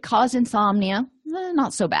 it could cause insomnia,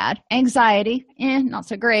 not so bad. Anxiety, not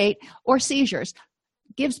so great. Or seizures,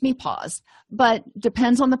 gives me pause. But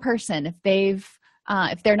depends on the person.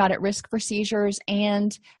 If they're not at risk for seizures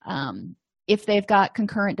and if they've got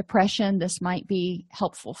concurrent depression, this might be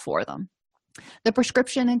helpful for them. The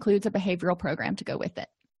prescription includes a behavioral program to go with it.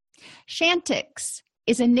 Chantix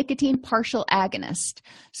is a nicotine partial agonist.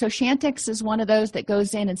 So Chantix is one of those that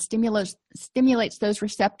goes in and stimulates those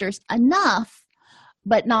receptors enough,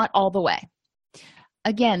 but not all the way.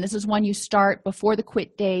 Again, this is one you start before the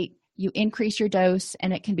quit date. You increase your dose,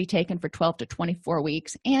 and it can be taken for 12 to 24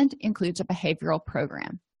 weeks and includes a behavioral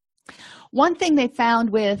program. One thing they found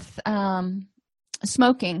with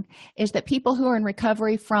smoking is that people who are in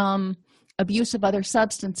recovery from abuse of other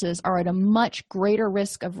substances are at a much greater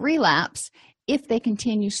risk of relapse if they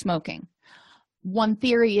continue smoking. One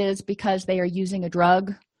theory is because they are using a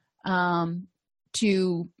drug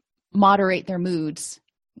to moderate their moods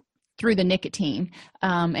through the nicotine,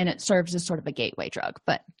 and it serves as sort of a gateway drug.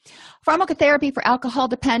 But pharmacotherapy for alcohol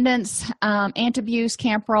dependence, Antabuse,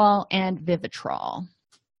 Camprol, and Vivitrol.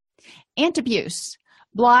 Antabuse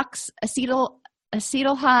blocks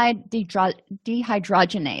acetaldehyde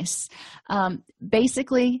dehydrogenase.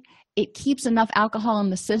 Basically, it keeps enough alcohol in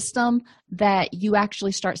the system that you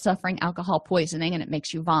actually start suffering alcohol poisoning, and it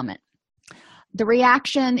makes you vomit. The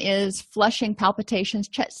reaction is flushing, palpitations,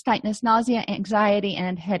 chest tightness, nausea, anxiety,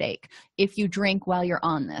 and headache if you drink while you're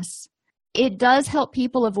on this. It does help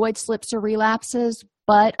people avoid slips or relapses,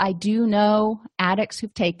 but I do know addicts who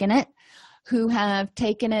have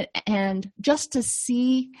taken it and just to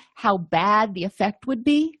see how bad the effect would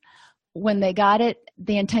be when they got it,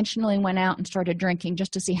 they intentionally went out and started drinking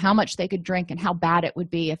just to see how much they could drink and how bad it would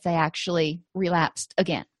be if they actually relapsed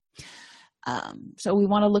again. So we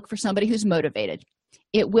want to look for somebody who's motivated.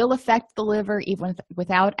 It will affect the liver even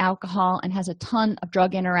without alcohol and has a ton of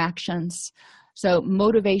drug interactions. So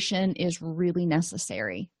motivation is really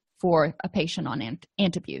necessary for a patient on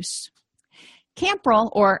Antabuse. Camprol,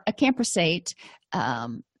 or acamprosate,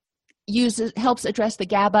 helps address the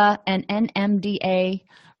GABA and NMDA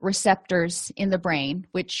receptors in the brain,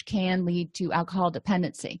 which can lead to alcohol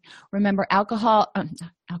dependency. Remember,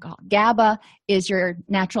 GABA is your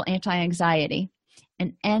natural anti-anxiety,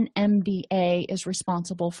 and NMDA is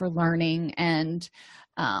responsible for learning and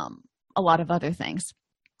a lot of other things.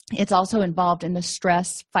 It's also involved in the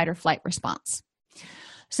stress fight or flight response.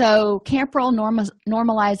 So Camprol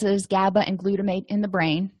normalizes GABA and glutamate in the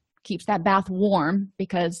brain, keeps that bath warm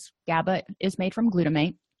because GABA is made from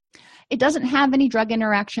glutamate. It doesn't have any drug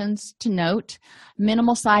interactions to note,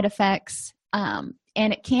 minimal side effects, and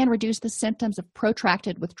it can reduce the symptoms of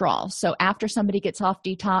protracted withdrawal. So after somebody gets off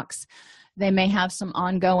detox, they may have some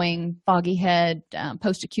ongoing foggy head,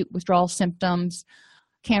 post-acute withdrawal symptoms.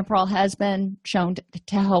 Camprol has been shown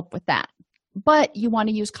to help with that, but you want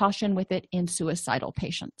to use caution with it in suicidal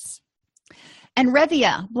patients. And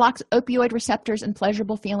Revia blocks opioid receptors and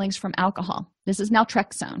pleasurable feelings from alcohol. This is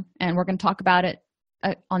naltrexone, and we're going to talk about it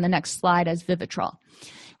on the next slide as Vivitrol.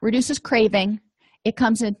 Reduces craving. It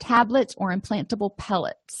comes in tablets or implantable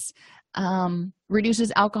pellets.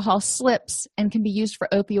 Reduces alcohol slips and can be used for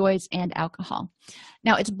opioids and alcohol.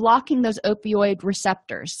 Now, it's blocking those opioid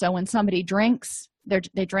receptors. So when somebody drinks,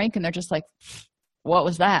 they drink and they're just like, what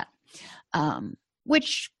was that?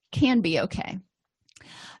 Which can be okay.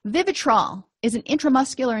 Vivitrol is an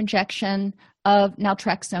intramuscular injection of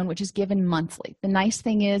naltrexone, which is given monthly. The nice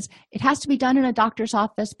thing is it has to be done in a doctor's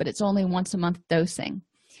office, but it's only once a month dosing.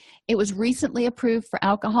 It was recently approved for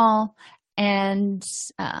alcohol and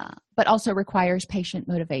but also requires patient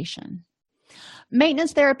motivation.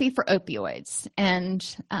 Maintenance therapy for opioids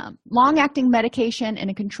and long-acting medication in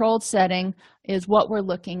a controlled setting is what we're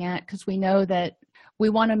looking at, because we know that we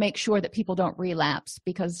want to make sure that people don't relapse,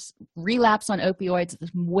 because relapse on opioids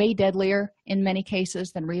is way deadlier in many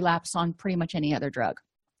cases than relapse on pretty much any other drug.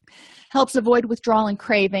 Helps avoid withdrawal and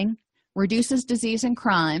craving, reduces disease and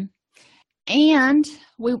crime, and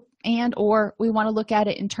we want to look at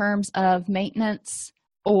it in terms of maintenance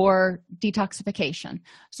or detoxification.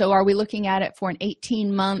 So are we looking at it for an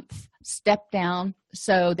 18-month step down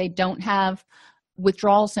so they don't have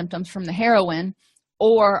withdrawal symptoms from the heroin,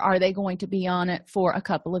 or are they going to be on it for a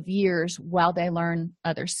couple of years while they learn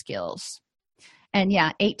other skills? And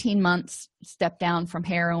 18 months step down from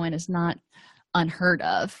heroin is not unheard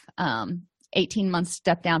of. 18 months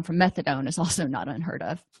step down from methadone is also not unheard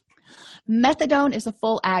of. Methadone is a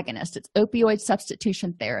full agonist. It's opioid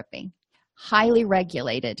substitution therapy, highly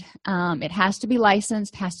regulated. It has to be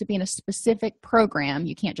licensed, has to be in a specific program.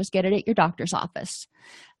 You can't just get it at your doctor's office.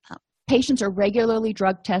 Patients are regularly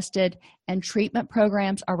drug tested, and treatment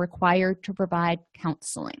programs are required to provide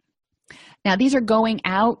counseling. Now, these are going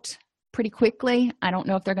out pretty quickly. I don't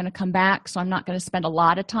know if they're going to come back, so I'm not going to spend a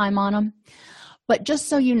lot of time on them. But just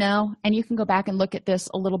so you know, and you can go back and look at this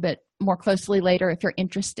a little bit more closely later if you're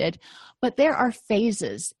interested, but there are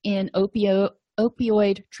phases in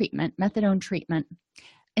opioid treatment, methadone treatment.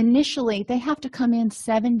 Initially, they have to come in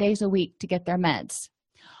 7 days a week to get their meds.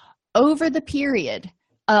 Over the period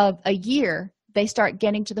of a year, they start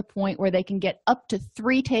getting to the point where they can get up to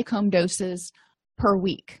 3 take-home doses per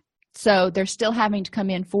week. So they're still having to come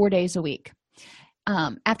in 4 days a week.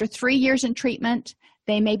 After 3 years in treatment,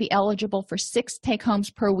 they may be eligible for 6 take-homes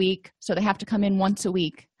per week, so they have to come in once a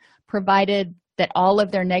week, provided that all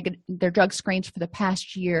of their drug screens for the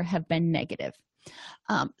past year have been negative.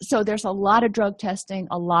 So there's a lot of drug testing,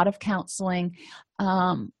 a lot of counseling,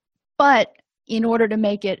 but in order to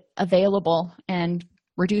make it available and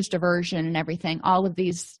reduce diversion and everything, all of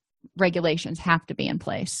these regulations have to be in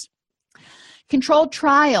place. Controlled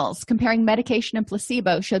trials comparing medication and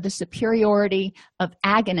placebo show the superiority of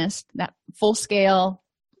agonist, that full-scale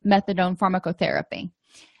methadone pharmacotherapy.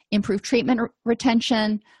 Improved treatment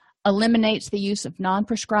retention, eliminates the use of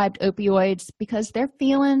non-prescribed opioids because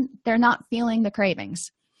they're not feeling the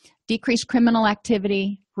cravings. Decreased criminal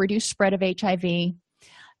activity, reduced spread of HIV,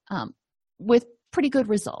 with pretty good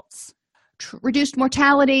results. Reduced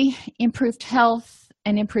mortality, improved health,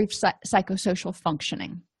 and improved psychosocial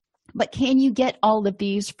functioning. But can you get all of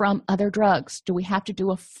these from other drugs? Do we have to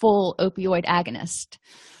do a full opioid agonist?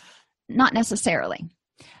 Not necessarily.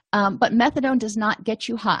 But methadone does not get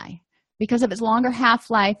you high. Because of its longer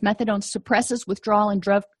half-life, methadone suppresses withdrawal and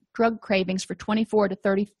drug cravings for 24 to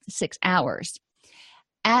 36 hours.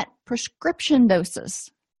 At prescription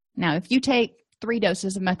doses, now if you take 3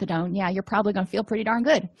 doses of methadone, yeah, you're probably going to feel pretty darn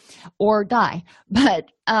good or die.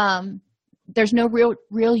 But there's no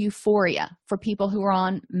real euphoria for people who are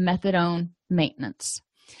on methadone maintenance.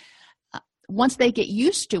 Once they get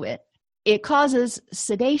used to it, it causes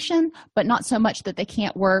sedation, but not so much that they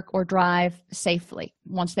can't work or drive safely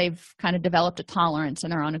once they've kind of developed a tolerance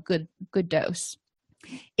and they're on a good dose.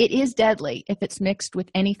 It is deadly if it's mixed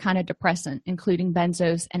with any kind of depressant, including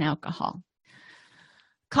benzos and alcohol.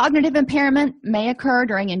 Cognitive impairment may occur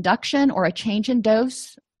during induction or a change in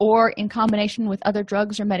dose or in combination with other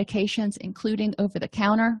drugs or medications, including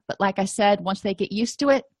over-the-counter. But like I said, once they get used to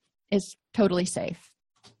it, it's totally safe.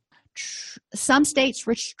 Some states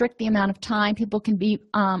restrict the amount of time people can be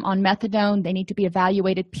on methadone. They need to be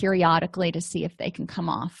evaluated periodically to see if they can come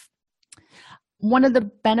off. One of the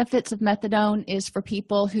benefits of methadone is for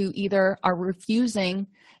people who either are refusing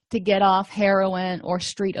to get off heroin or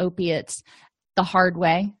street opiates the hard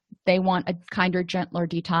way. They want a kinder, gentler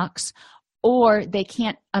detox, or they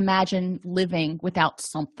can't imagine living without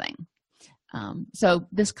something. So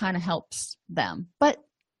this kind of helps them. But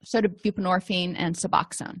so do buprenorphine and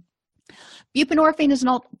Suboxone. Buprenorphine is an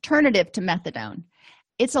alternative to methadone.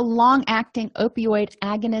 It's a long-acting opioid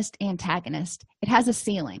agonist-antagonist. It has a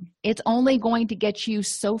ceiling. It's only going to get you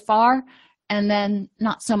so far and then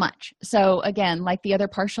not so much. So again, like the other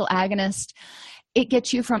partial agonist, it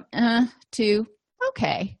gets you from to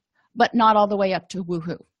okay, but not all the way up to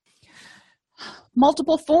woohoo.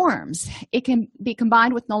 Multiple forms. It can be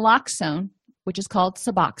combined with naloxone, which is called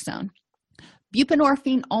Suboxone.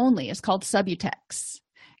 Buprenorphine only is called Subutex.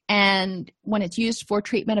 And when it's used for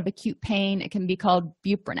treatment of acute pain, it can be called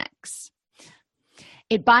Buprenex.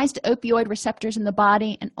 It binds to opioid receptors in the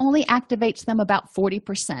body and only activates them about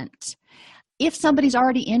 40%. If somebody's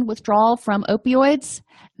already in withdrawal from opioids,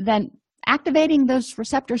 then activating those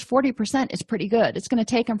receptors 40% is pretty good. It's going to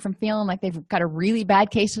take them from feeling like they've got a really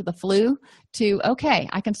bad case of the flu to, okay,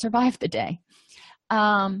 I can survive the day.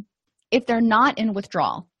 If they're not in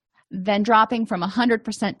withdrawal, then dropping from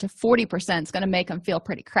 100% to 40% is going to make them feel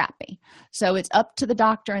pretty crappy. So it's up to the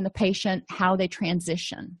doctor and the patient how they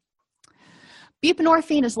transition.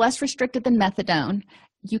 Buprenorphine is less restricted than methadone.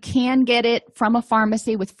 You can get it from a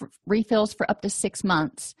pharmacy with refills for up to 6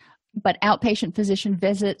 months, but outpatient physician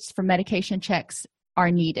visits for medication checks are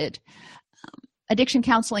needed. Addiction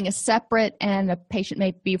counseling is separate, and the patient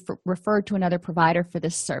may be referred to another provider for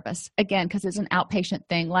this service, again, because it's an outpatient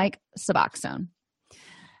thing like Suboxone.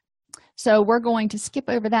 So we're going to skip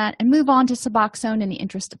over that and move on to Suboxone in the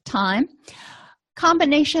interest of time.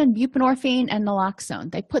 Combination buprenorphine and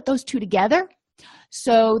naloxone. They put those two together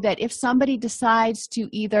so that if somebody decides to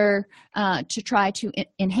either to try to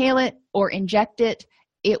inhale it or inject it,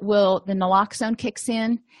 the naloxone kicks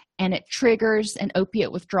in and it triggers an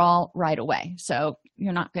opiate withdrawal right away. So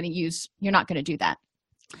you're not going to do that.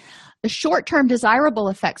 The short-term desirable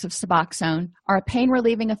effects of Suboxone are a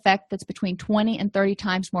pain-relieving effect that's between 20 and 30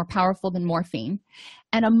 times more powerful than morphine,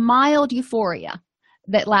 and a mild euphoria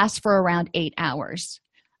that lasts for around 8 hours,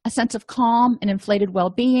 a sense of calm and inflated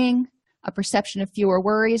well-being, a perception of fewer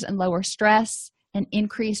worries and lower stress, and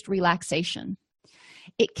increased relaxation.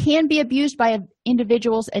 It can be abused by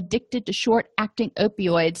individuals addicted to short-acting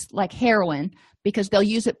opioids like heroin because they'll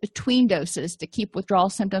use it between doses to keep withdrawal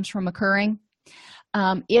symptoms from occurring.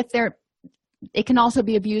 It can also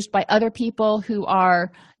be abused by other people who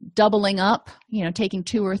are doubling up, taking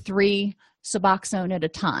 2 or 3 Suboxone at a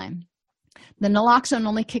time. The naloxone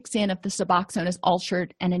only kicks in if the Suboxone is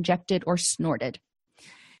altered and injected or snorted.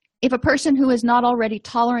 If a person who is not already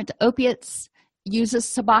tolerant to opiates uses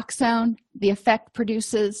Suboxone, the effect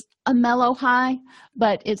produces a mellow high,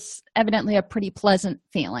 but it's evidently a pretty pleasant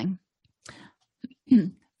feeling.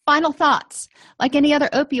 Final thoughts. Like any other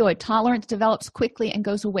opioid, tolerance develops quickly and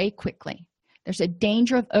goes away quickly. There's a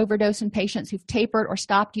danger of overdose in patients who've tapered or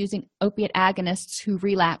stopped using opiate agonists who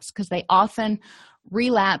relapse, because they often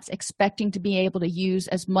relapse expecting to be able to use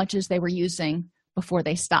as much as they were using before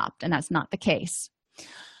they stopped, and that's not the case.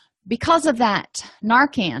 Because of that,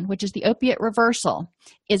 Narcan, which is the opiate reversal,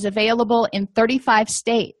 is available in 35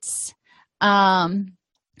 states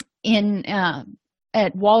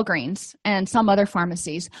at Walgreens and some other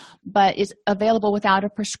pharmacies, but is available without a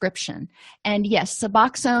prescription. And yes,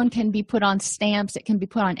 Suboxone can be put on stamps. It can be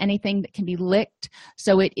put on anything that can be licked.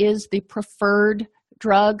 So it is the preferred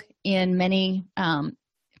drug in many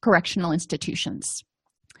correctional institutions.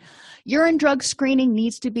 Urine drug screening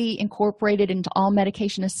needs to be incorporated into all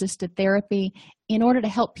medication-assisted therapy in order to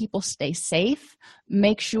help people stay safe,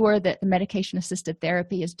 make sure that the medication-assisted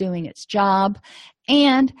therapy is doing its job,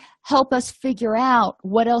 and help us figure out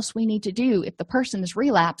what else we need to do. If the person is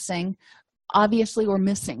relapsing, obviously we're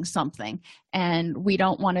missing something, and we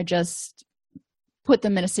don't want to just put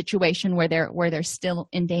them in a situation where they're still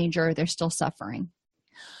in danger, they're still suffering.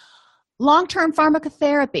 Long-term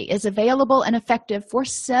pharmacotherapy is available and effective for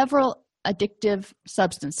several addictive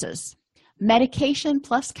substances. Medication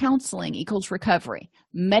plus counseling equals recovery.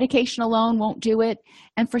 Medication alone won't do it.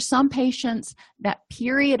 And for some patients, that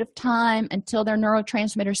period of time until their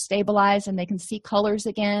neurotransmitters stabilize and they can see colors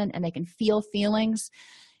again and they can feel feelings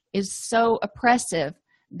is so oppressive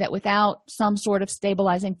that without some sort of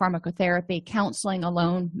stabilizing pharmacotherapy, counseling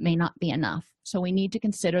alone may not be enough. So we need to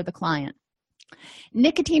consider the client.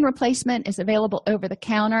 Nicotine replacement is available over the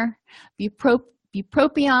counter.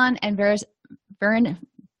 Bupropion and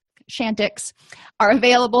Chantix are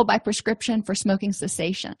available by prescription for smoking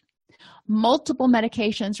cessation. Multiple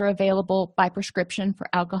medications are available by prescription for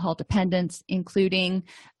alcohol dependence, including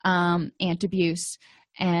antabuse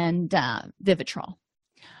and Vivitrol.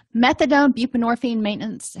 Methadone buprenorphine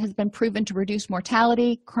maintenance has been proven to reduce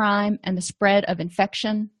mortality, crime, and the spread of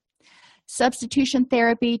infection. Substitution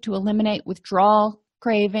therapy to eliminate withdrawal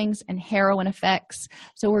cravings and heroin effects.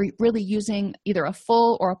 So we're really using either a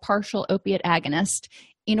full or a partial opiate agonist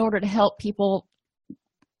in order to help people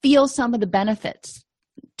feel some of the benefits,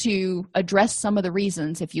 to address some of the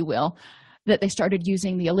reasons, if you will, that they started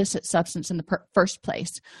using the illicit substance in the first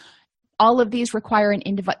place. All of these require an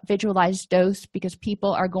individualized dose because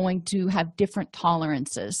people are going to have different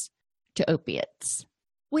tolerances to opiates.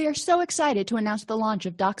 We are so excited to announce the launch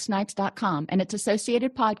of DocSnipes.com and its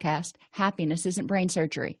associated podcast, Happiness Isn't Brain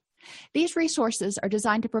Surgery. These resources are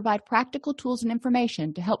designed to provide practical tools and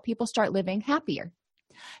information to help people start living happier.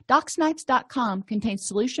 DocSnipes.com contains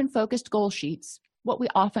solution-focused goal sheets, what we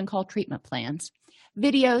often call treatment plans,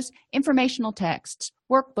 videos, informational texts,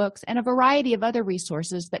 workbooks, and a variety of other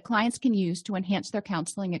resources that clients can use to enhance their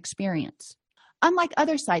counseling experience. Unlike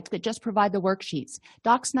other sites that just provide the worksheets,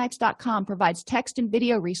 DocSnipes.com provides text and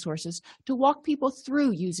video resources to walk people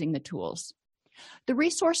through using the tools. The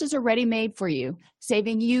resources are ready-made for you,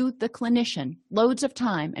 saving you, the clinician, loads of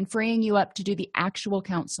time and freeing you up to do the actual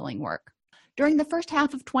counseling work. During the first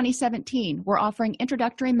half of 2017, we're offering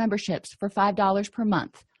introductory memberships for $5 per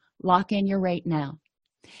month. Lock in your rate now.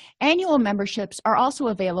 Annual memberships are also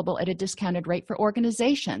available at a discounted rate for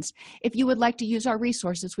organizations if you would like to use our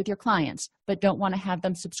resources with your clients but don't want to have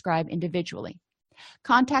them subscribe individually.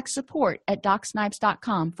 Contact support at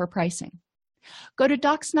DocSnipes.com for pricing. Go to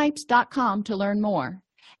DocSnipes.com to learn more,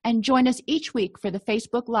 and join us each week for the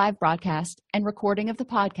Facebook Live broadcast and recording of the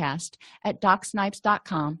podcast at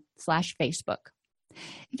DocSnipes.com/Facebook.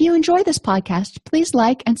 If you enjoy this podcast, please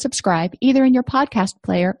like and subscribe either in your podcast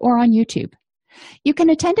player or on YouTube. You can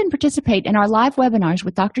attend and participate in our live webinars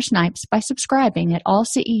with Dr. Snipes by subscribing at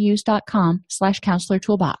allceus.com/counselor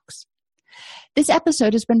toolbox. This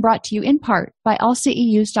episode has been brought to you in part by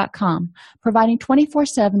allceus.com, providing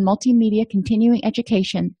 24/7 multimedia continuing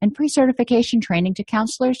education and pre-certification training to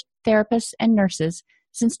counselors, therapists, and nurses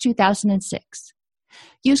since 2006.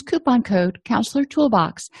 Use coupon code Counselor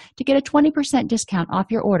Toolbox to get a 20% discount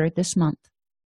off your order this month.